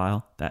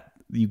profile, that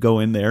you go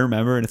in there,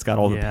 remember, and it's got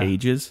all the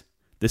pages.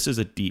 This is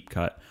a deep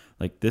cut.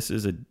 Like, this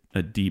is a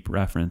deep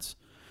reference.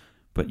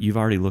 But you've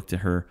already looked at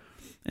her,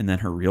 and then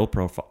her real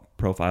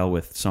profile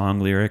with song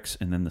lyrics,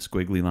 and then the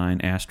squiggly line,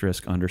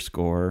 asterisk,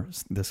 underscore,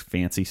 this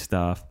fancy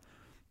stuff.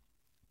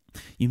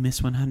 You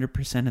miss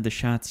 100% of the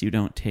shots you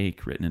don't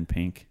take, written in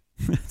pink.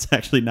 It's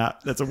actually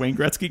not. That's a Wayne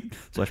Gretzky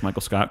 /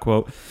 Michael Scott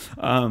quote.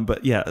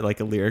 But yeah, like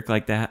a lyric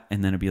like that.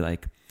 And then it'd be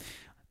like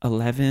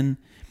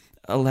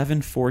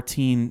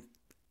 11/14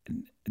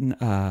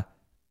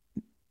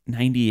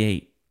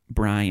 98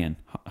 Brian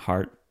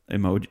heart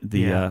emoji,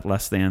 the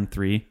less than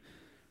 3.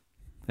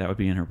 That would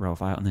be in her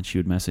profile. And then she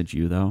would message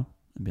you though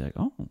and be like,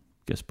 oh,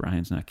 guess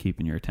Brian's not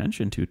keeping your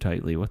attention too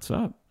tightly. What's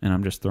up? And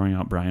I'm just throwing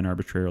out Brian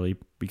arbitrarily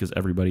because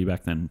everybody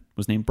back then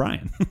was named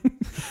Brian.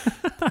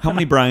 How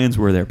many Brians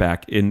were there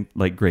back in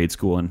like grade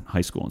school and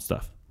high school and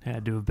stuff?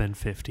 Had to have been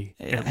 50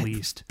 at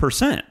least.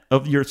 Percent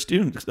of your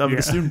students of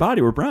the student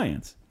body were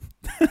Brians.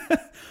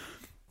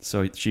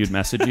 So she would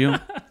message you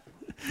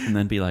and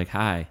then be like,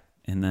 hi.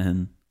 And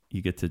then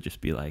you get to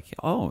just be like,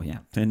 oh yeah,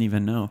 didn't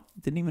even know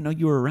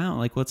you were around.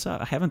 Like, what's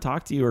up? I haven't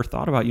talked to you or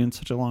thought about you in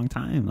such a long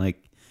time.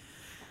 Like,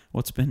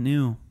 what's been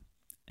new?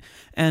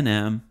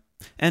 NM,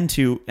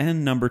 N2,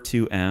 N number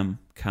 2M,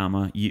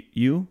 comma,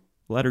 U,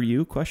 letter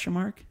U, question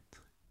mark?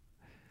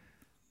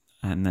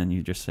 And then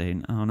you just say,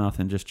 oh,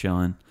 nothing, just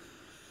chilling.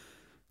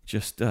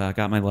 Just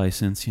got my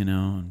license,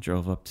 and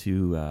drove up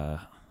to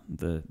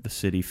the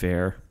city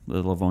fair,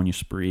 the Livonia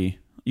Spree.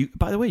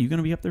 By the way, you going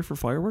to be up there for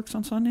fireworks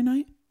on Sunday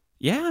night?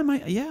 Yeah, I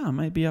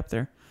might be up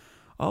there.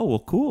 Oh, well,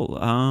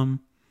 cool.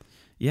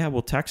 Yeah,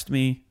 well, text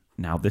me.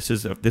 Now, this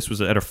was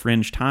at a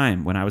fringe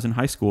time when I was in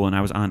high school and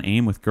I was on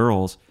AIM with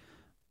girls.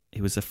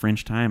 It was a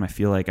fringe time. I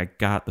feel like I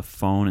got the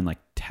phone and like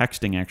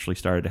texting actually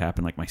started to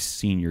happen like my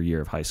senior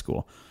year of high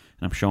school.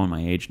 And I'm showing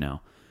my age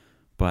now.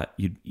 But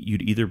you'd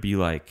either be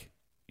like,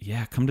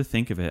 yeah, come to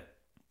think of it,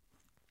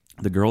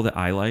 the girl that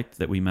I liked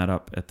that we met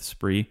up at the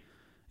Spree,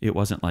 it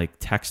wasn't like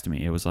text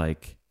me. It was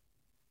like,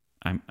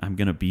 I'm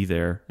going to be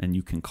there and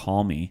you can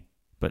call me,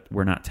 but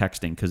we're not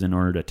texting because in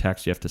order to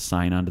text, you have to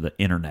sign onto the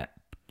internet.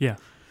 Yeah.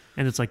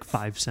 And it's like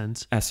 5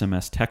 cents.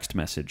 SMS text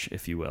message,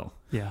 if you will.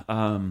 Yeah.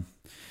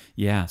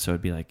 Yeah, so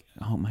it'd be like,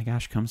 oh my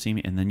gosh, come see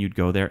me. And then you'd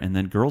go there, and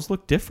then girls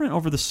look different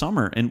over the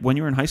summer. And when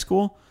you were in high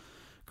school,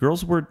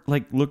 girls were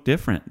like, look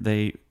different.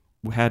 They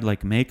had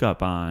like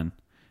makeup on,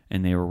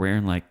 and they were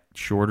wearing like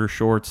shorter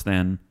shorts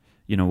than,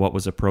 you know, what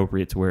was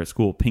appropriate to wear at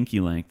school, pinky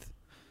length.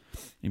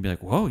 You'd be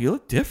like, whoa, you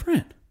look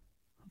different.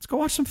 Let's go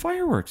watch some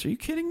fireworks. Are you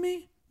kidding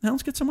me? Now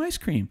let's get some ice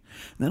cream.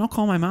 And then I'll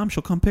call my mom.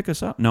 She'll come pick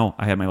us up. No,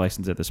 I had my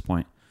license at this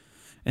point.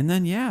 And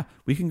then, yeah,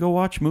 we can go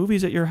watch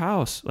movies at your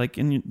house, like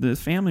in the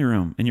family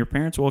room. And your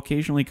parents will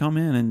occasionally come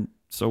in. And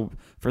so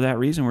for that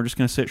reason, we're just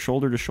going to sit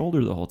shoulder to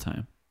shoulder the whole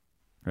time.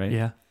 Right?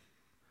 Yeah.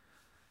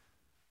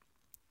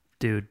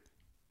 Dude.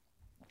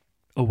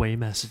 Away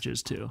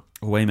messages, too.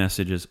 Away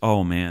messages.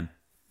 Oh, man.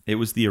 It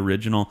was the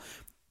original,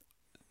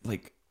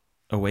 like,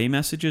 away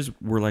messages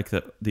were like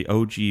the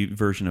OG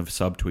version of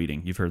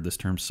subtweeting. You've heard this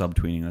term,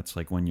 subtweeting. That's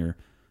like when you're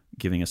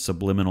giving a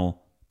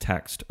subliminal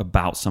text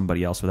about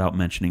somebody else without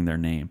mentioning their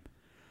name.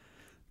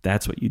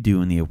 That's what you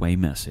do in the away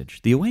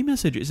message. The away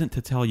message isn't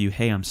to tell you,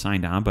 hey, I'm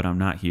signed on, but I'm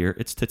not here.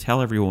 It's to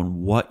tell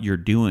everyone what you're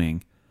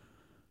doing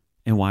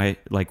and why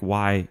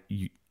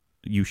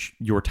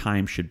your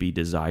time should be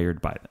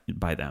desired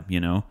by them,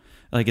 you know?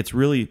 Like, it's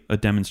really a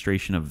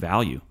demonstration of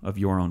value, of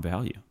your own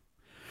value.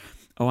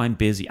 Oh, I'm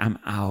busy. I'm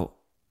out.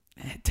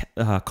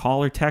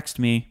 Call or text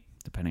me,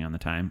 depending on the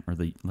time or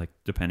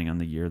depending on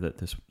the year that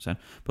this was sent.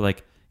 But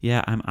like,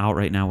 yeah, I'm out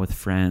right now with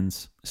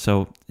friends.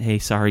 So, hey,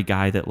 sorry,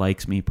 guy that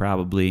likes me,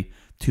 probably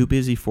too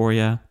busy for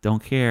you.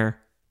 Don't care.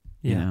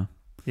 Yeah. You know?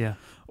 Yeah.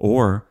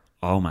 Or,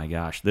 oh my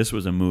gosh, this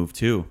was a move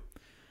too.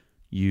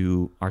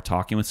 You are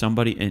talking with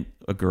somebody, and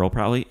a girl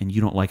probably, and you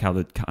don't like how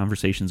the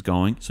conversation's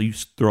going. So you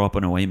throw up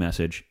an away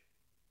message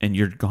and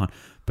you're gone.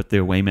 But the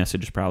away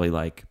message is probably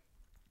like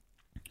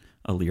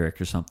a lyric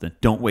or something.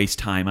 Don't waste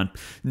time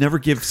never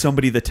give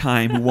somebody the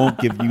time who won't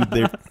give you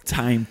their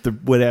time to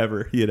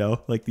whatever, you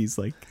know, like these,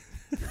 like,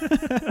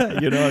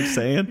 you know what I'm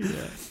saying?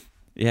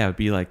 Yeah, it'd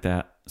be like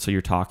that. So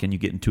you're talking, you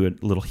get into a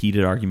little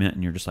heated argument,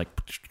 and you're just like,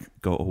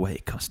 go away,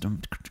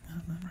 custom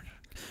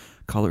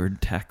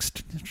colored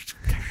text,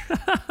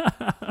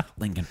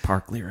 Linkin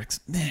Park lyrics.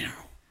 Dude,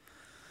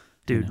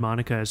 You know?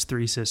 Monica has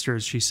 3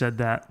 sisters. She said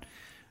that,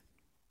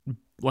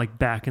 like,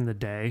 back in the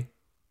day,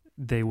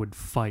 they would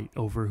fight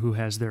over who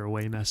has their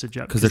away message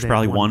up. Because there's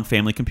probably one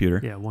family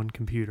computer. Yeah, one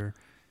computer.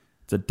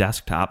 It's a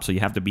desktop, so you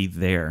have to be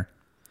there.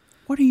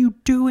 What are you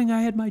doing?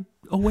 I had my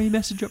away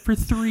message up for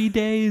 3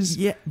 days.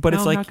 Yeah, but now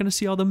it's I'm like, not going to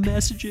see all the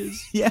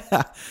messages.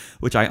 yeah,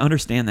 which I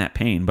understand that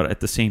pain, but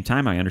at the same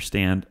time, I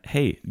understand,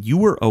 hey, you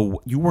were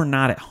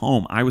not at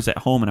home. I was at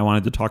home, and I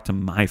wanted to talk to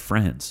my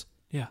friends.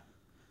 Yeah.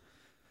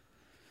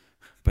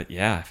 But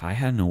yeah, if I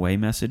had an away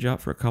message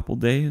up for a couple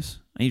days,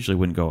 I usually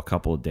wouldn't go a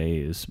couple of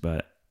days,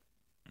 but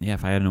yeah,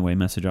 if I had an away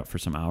message up for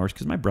some hours,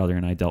 because my brother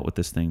and I dealt with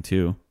this thing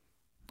too,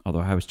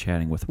 although I was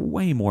chatting with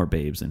way more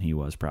babes than he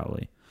was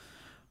probably.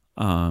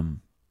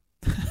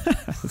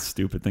 That's a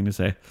stupid thing to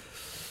say,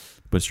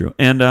 but it's true.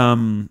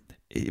 And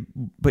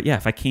but yeah,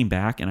 if I came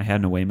back and I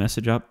had an away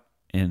message up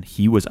and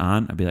he was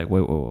on, I'd be like,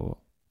 whoa.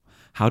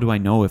 How do I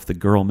know if the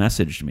girl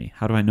messaged me?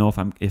 How do I know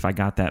if I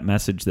got that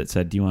message that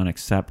said, do you want to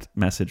accept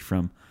message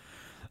from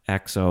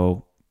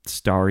XO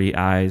starry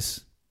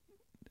eyes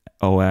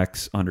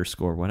OX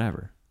 _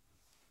 whatever?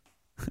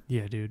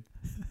 Yeah, dude.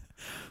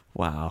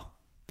 Wow.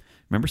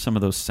 Remember some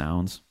of those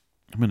sounds?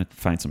 I'm going to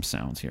find some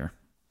sounds here.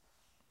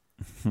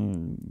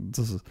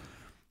 This is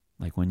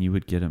like when you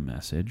would get a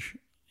message,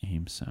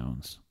 AIM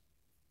sounds.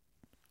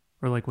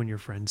 Or like when your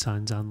friend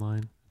signs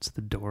online, it's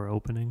the door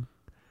opening.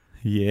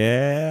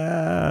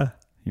 Yeah.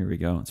 Here we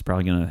go. It's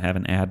probably going to have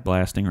an ad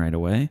blasting right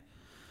away.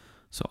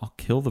 So I'll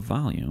kill the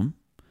volume.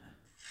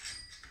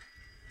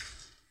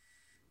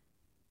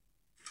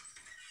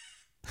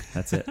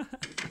 That's it.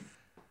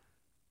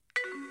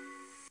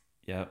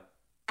 Yep.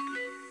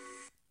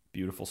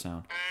 Beautiful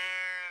sound.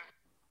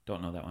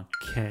 Don't know that one.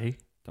 Okay.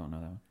 Don't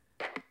know that one.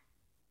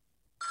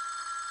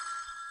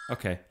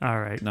 Okay. All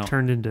right. No.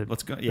 Turned into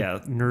Let's go. Yeah.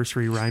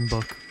 nursery rhyme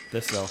book.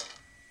 This, though.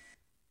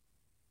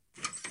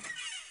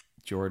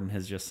 Jordan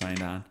has just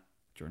signed on.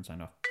 Jordan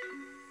signed off.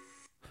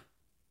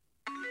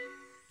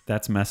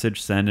 That's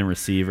message, send, and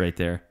receive right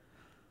there.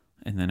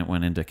 And then it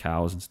went into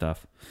cows and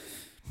stuff.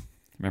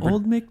 Remember?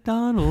 Old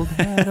MacDonald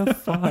had a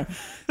farm.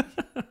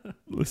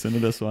 Listen to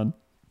this one.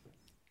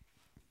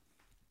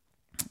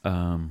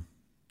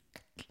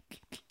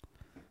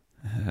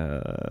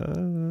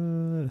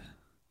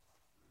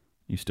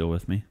 You still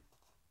with me?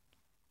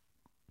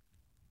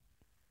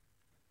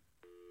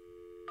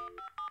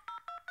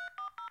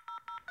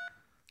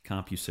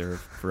 CompuServe.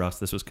 For us,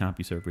 this was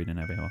CompuServe. We didn't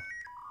have AOL.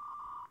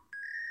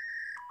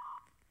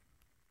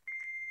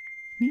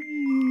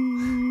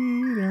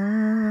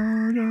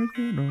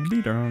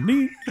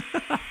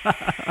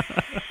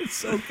 It's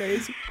so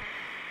crazy.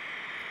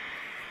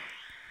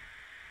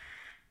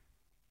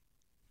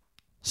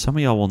 Some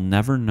of y'all will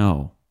never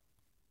know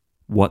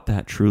what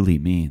that truly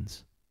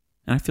means.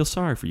 And I feel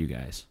sorry for you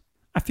guys.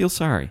 I feel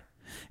sorry.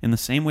 In the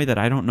same way that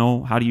I don't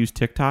know how to use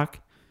TikTok,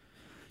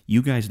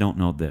 you guys don't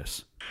know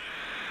this.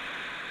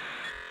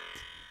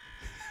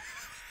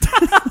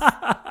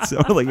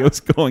 So like it was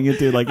going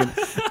into like an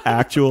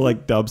actual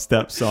like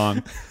dubstep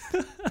song.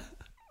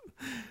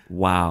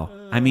 Wow.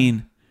 I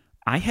mean,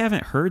 I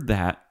haven't heard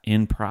that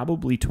in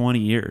probably 20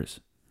 years.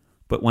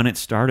 But when it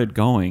started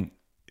going,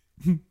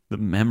 the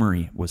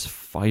memory was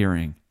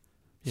firing.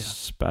 Yeah.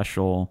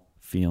 Special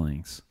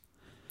feelings.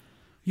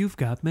 You've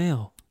got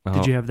mail. Oh.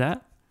 Did you have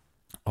that?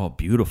 Oh,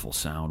 beautiful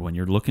sound when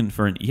you're looking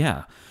for an...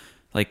 Yeah.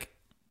 Like,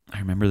 I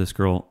remember this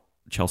girl,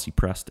 Chelsea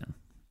Preston.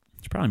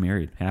 She's probably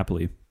married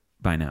happily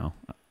by now.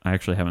 I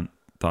actually haven't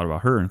thought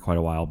about her in quite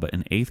a while, but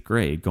in 8th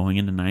grade, going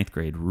into 9th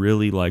grade,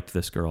 really liked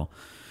this girl.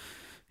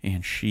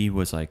 And she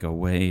was like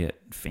away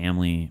at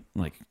family,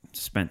 like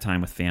spent time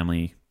with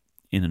family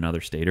in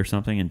another state or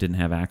something and didn't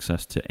have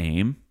access to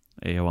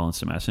AOL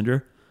Instant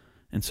Messenger.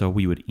 And so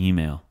we would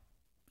email.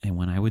 And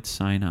when I would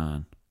sign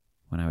on,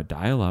 when I would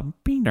dial up,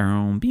 bing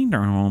dong, bing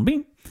dong,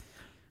 bing,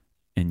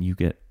 and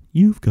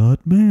you've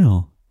got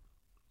mail.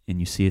 And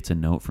you see it's a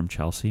note from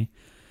Chelsea.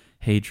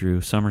 Hey, Drew,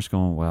 summer's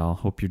going well.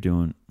 Hope you're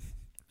doing...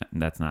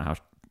 That's not how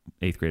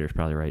 8th graders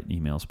probably write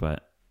emails,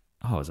 but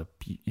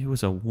it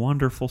was a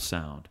wonderful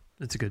sound.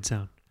 It's a good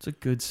sound. It's a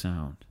good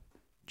sound.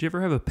 Did you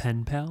ever have a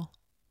pen pal?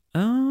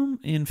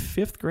 In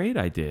 5th grade,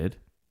 I did.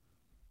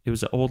 It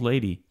was an old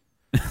lady.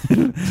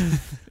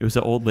 It was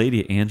an old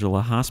lady at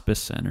Angela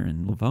Hospice Center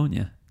in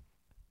Livonia.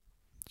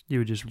 You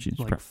would just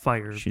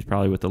fire. She's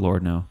probably with the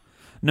Lord now.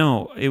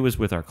 No, it was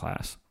with our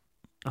class.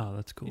 Oh,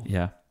 that's cool.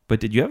 Yeah. But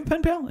did you have a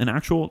pen pal?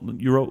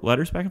 You wrote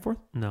letters back and forth?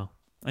 No.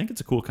 I think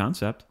it's a cool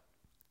concept.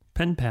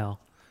 Pen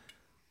pal.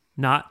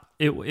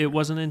 It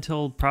wasn't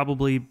until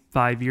probably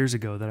 5 years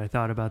ago that I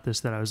thought about this,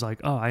 that I was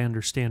like, oh, I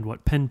understand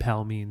what pen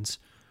pal means.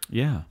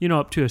 Yeah.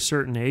 Up to a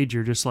certain age,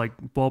 you're just like,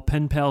 well,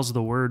 pen pal's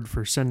the word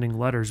for sending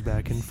letters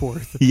back and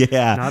forth.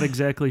 Yeah. Not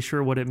exactly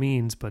sure what it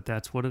means, but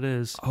that's what it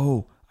is.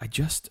 Oh, I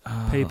just...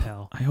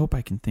 PayPal. I hope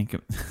I can think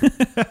of...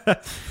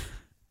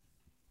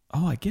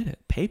 Oh, I get it.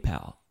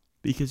 PayPal.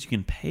 Because you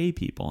can pay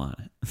people on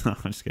it. No,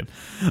 I'm just kidding.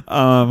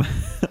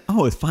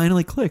 It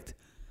finally clicked.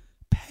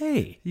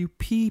 Pay. You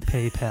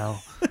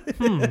PayPal.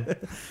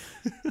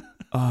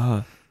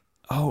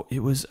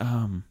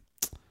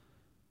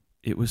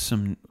 It was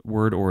some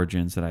word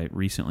origins that I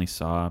recently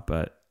saw,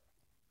 but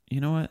you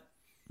know what?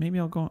 Maybe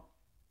I'll go...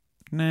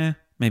 Nah,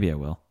 maybe I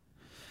will.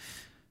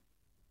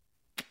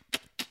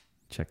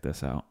 Check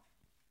this out.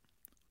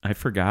 I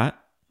forgot.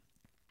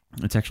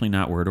 It's actually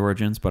not word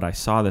origins, but I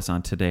saw this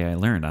on Today I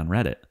Learned on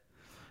Reddit.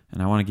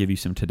 And I want to give you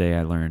some Today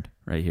I Learned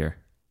right here.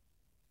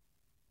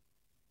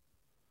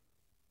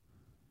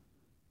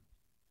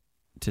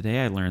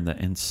 Today I learned that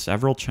in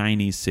several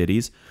Chinese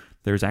cities,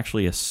 there's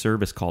actually a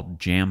service called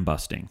jam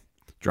busting.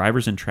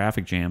 Drivers in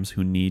traffic jams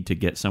who need to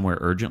get somewhere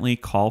urgently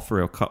call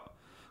for a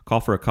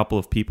couple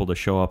of people to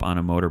show up on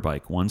a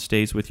motorbike. One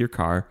stays with your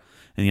car,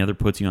 and the other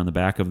puts you on the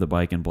back of the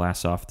bike and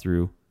blasts off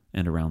through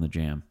and around the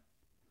jam.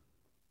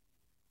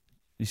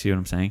 You see what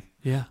I'm saying?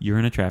 Yeah. You're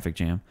in a traffic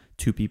jam.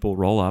 2 people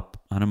roll up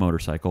on a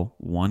motorcycle.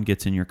 One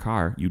gets in your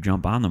car. You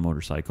jump on the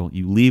motorcycle.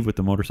 You leave with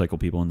the motorcycle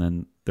people, and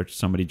then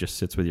somebody just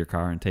sits with your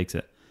car and takes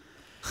it.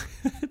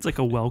 It's like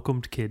a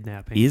welcomed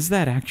kidnapping. Is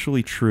that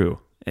actually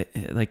true?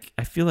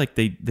 I feel like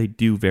they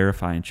do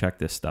verify and check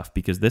this stuff,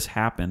 because this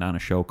happened on a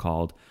show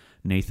called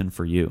Nathan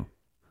for You.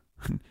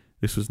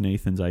 This was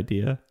Nathan's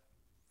idea.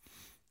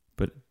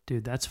 But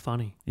dude, that's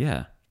funny.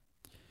 Yeah.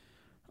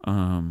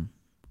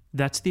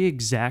 That's the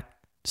exact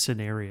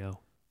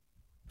scenario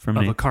from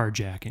of a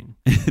carjacking.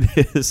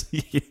 It is.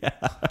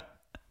 Yeah.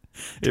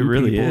 It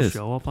really people is.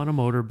 Show up on a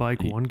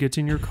motorbike. One gets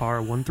in your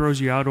car. One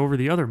throws you out over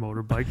the other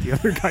motorbike. The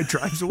other guy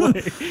drives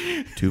away.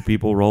 2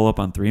 people roll up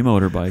on 3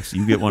 motorbikes.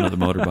 You get one of the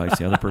motorbikes.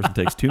 The other person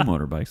takes 2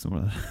 motorbikes.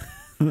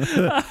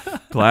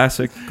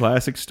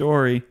 Classic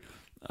story.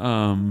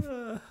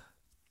 Oh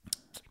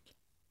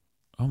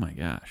my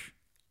gosh.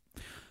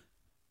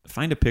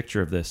 Find a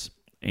picture of this.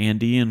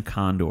 Andean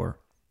condor.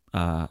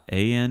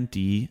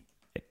 Andean.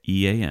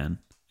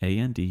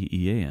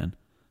 Andean.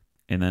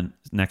 And then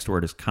next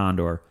word is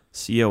condor.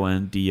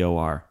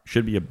 Condor.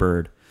 Should be a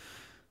bird.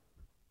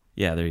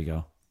 Yeah, there you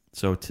go.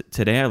 So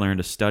today I learned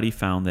a study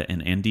found that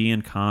an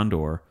Andean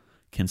condor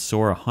can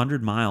soar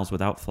 100 miles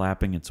without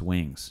flapping its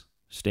wings,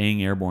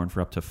 staying airborne for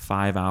up to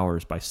 5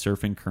 hours by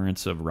surfing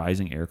currents of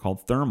rising air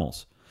called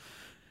thermals.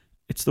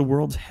 It's the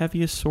world's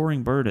heaviest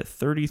soaring bird at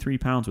 33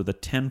 pounds with a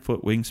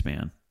 10-foot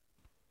wingspan.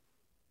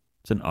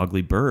 It's an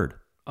ugly bird.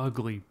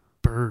 Ugly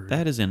bird.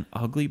 That is an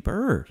ugly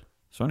bird.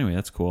 So anyway,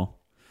 that's cool.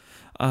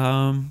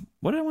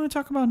 What do I want to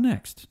talk about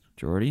next,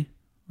 Jordy?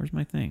 Where's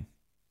my thing?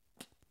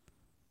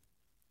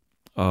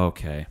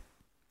 Okay.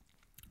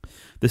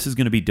 This is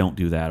going to be Don't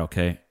Do That,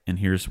 okay? And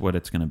here's what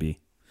it's going to be.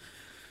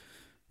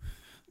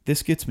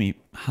 This gets me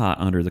hot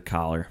under the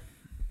collar.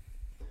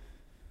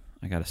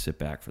 I got to sit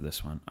back for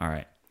this one. All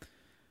right.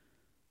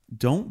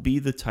 Don't be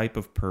the type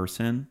of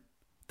person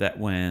that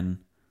when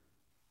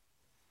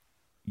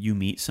you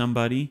meet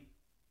somebody,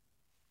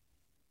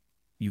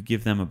 you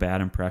give them a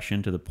bad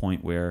impression to the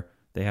point where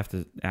they have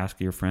to ask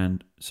your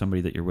friend,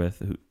 somebody that you're with,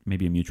 who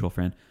maybe a mutual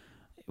friend,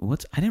 I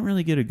didn't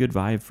really get a good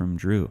vibe from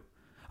Drew.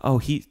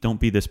 oh, don't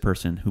be this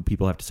person who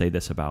people have to say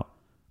this about.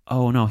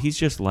 Oh no, he's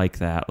just like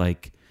that.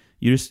 Like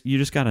you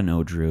just got to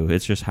know Drew.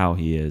 It's just how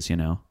he is, you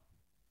know.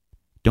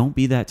 Don't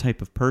be that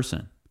type of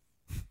person.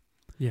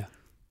 Yeah.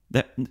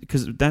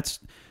 Because that's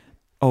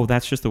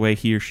just the way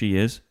he or she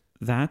is.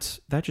 That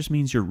just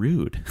means you're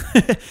rude.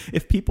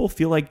 If people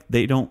feel like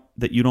that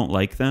you don't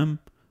like them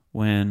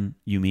when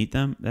you meet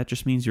them, that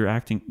just means you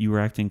were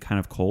acting kind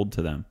of cold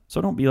to them.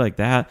 So don't be like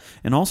that.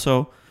 And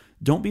also,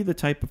 don't be the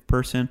type of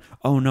person,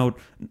 oh no,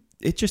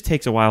 it just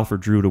takes a while for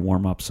Drew to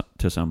warm up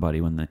to somebody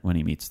when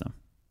he meets them.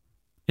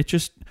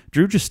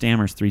 Drew just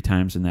stammers 3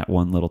 times in that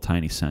one little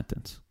tiny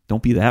sentence.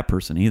 Don't be that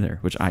person either,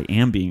 which I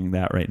am being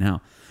that right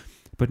now.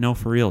 But no,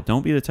 for real,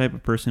 don't be the type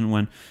of person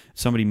when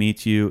somebody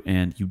meets you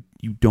and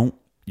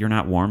you're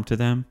not warm to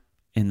them,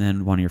 and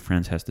then one of your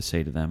friends has to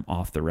say to them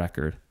off the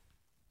record,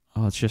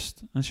 oh, that's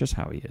just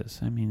how he is.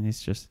 I mean, you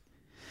just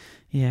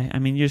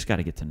got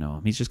to get to know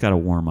him. He's just got to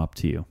warm up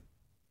to you.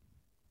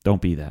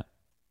 Don't be that.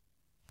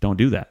 Don't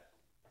do that.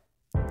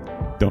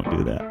 Don't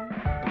do that.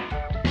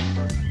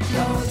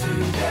 Don't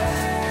do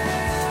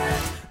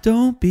that.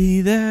 Don't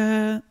be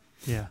that.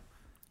 Yeah.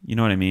 You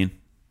know what I mean?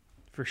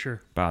 For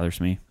sure.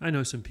 Bothers me. I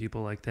know some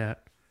people like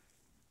that.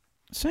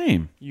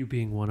 Same. You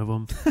being one of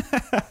them.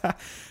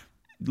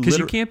 Because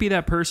you can't be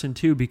that person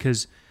too,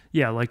 because,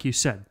 yeah, like you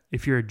said,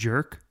 if you're a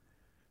jerk,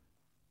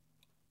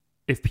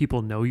 if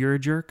people know you're a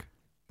jerk,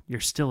 you're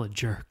still a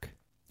jerk.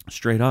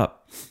 Straight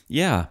up.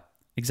 Yeah,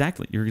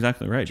 exactly. You're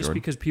exactly right, Just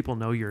Jordan. because people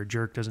know you're a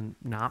jerk doesn't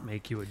not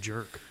make you a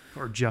jerk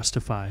or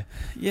justify.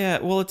 Yeah,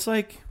 well, it's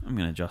like, I'm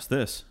going to adjust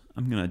this.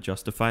 I'm going to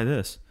justify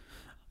this.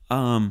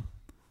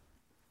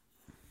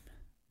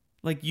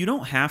 Like, you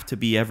don't have to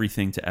be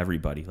everything to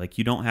everybody. Like,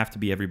 you don't have to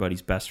be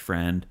everybody's best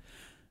friend,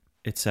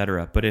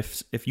 etc. But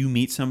if you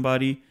meet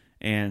somebody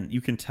and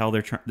you can tell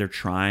they're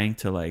trying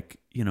to, like,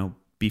 you know,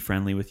 be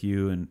friendly with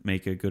you and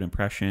make a good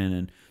impression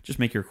and just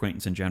make your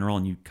acquaintance in general,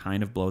 and you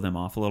kind of blow them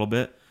off a little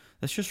bit,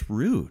 that's just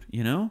rude,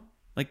 you know?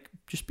 Like,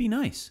 just be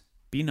nice.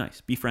 Be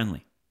nice. Be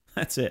friendly.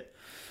 That's it.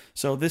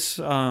 So this,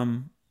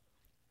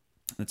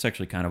 that's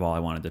actually kind of all I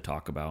wanted to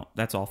talk about.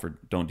 That's all for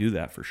Don't Do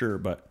That for sure,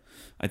 but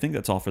I think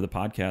that's all for the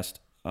podcast.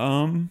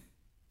 You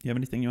have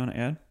anything you want to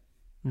add?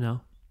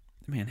 No.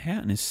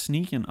 Manhattan is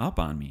sneaking up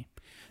on me.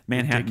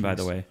 Manhattan, Dickies. by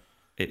the way.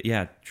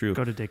 Yeah, true.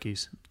 Go to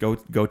Dickies. Go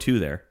to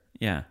there.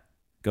 Yeah.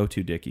 Go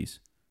to Dickies.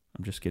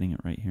 I'm just getting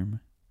it right here.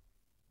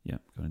 Yeah,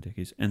 go to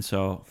Dickies. And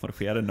so, what if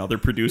we had another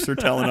producer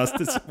telling us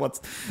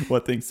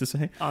what things to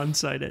say? On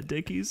site at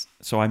Dickies.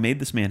 So I made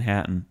this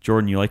Manhattan.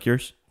 Jordan, you like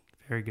yours?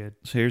 Very good.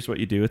 So here's what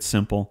you do. It's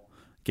simple.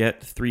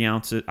 Get 3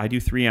 ounces. I do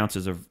 3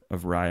 ounces of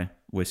rye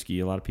whiskey.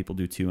 A lot of people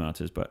do 2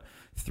 ounces, but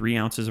 3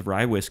 ounces of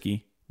rye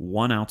whiskey,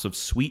 1 ounce of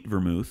sweet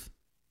vermouth,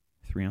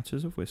 3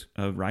 ounces of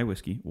rye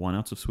whiskey, 1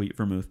 ounce of sweet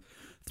vermouth,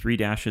 3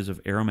 dashes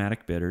of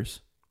aromatic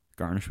bitters,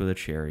 garnish with a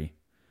cherry.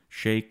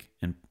 Shake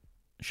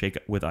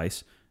with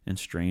ice and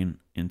strain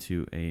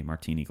into a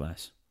martini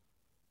glass.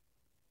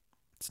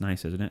 It's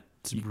nice, isn't it?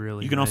 It's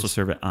really. You can nice. also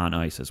serve it on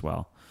ice as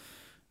well.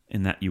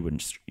 In that you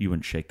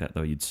wouldn't shake that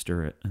though. You'd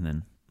stir it and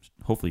then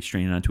hopefully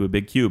strain it onto a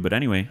big cube. But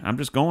anyway, I'm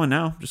just going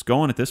now. Just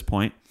going at this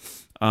point.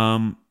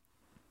 I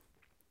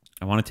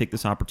want to take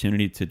this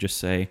opportunity to just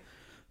say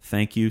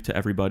thank you to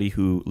everybody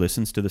who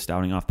listens to the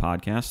Stouting Off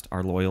podcast.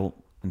 Our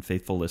loyal and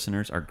faithful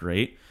listeners are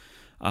great.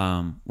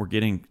 We're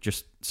getting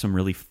just some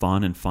really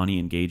fun and funny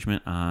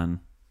engagement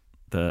on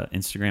the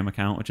Instagram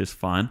account, which is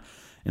fun.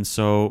 And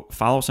so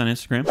follow us on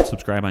Instagram,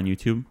 subscribe on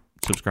YouTube,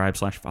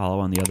 subscribe/follow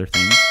on the other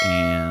things.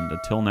 And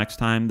until next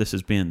time, this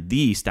has been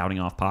the Stouting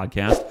Off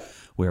podcast,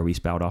 where we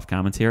spout off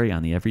commentary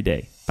on the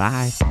everyday.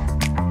 Bye.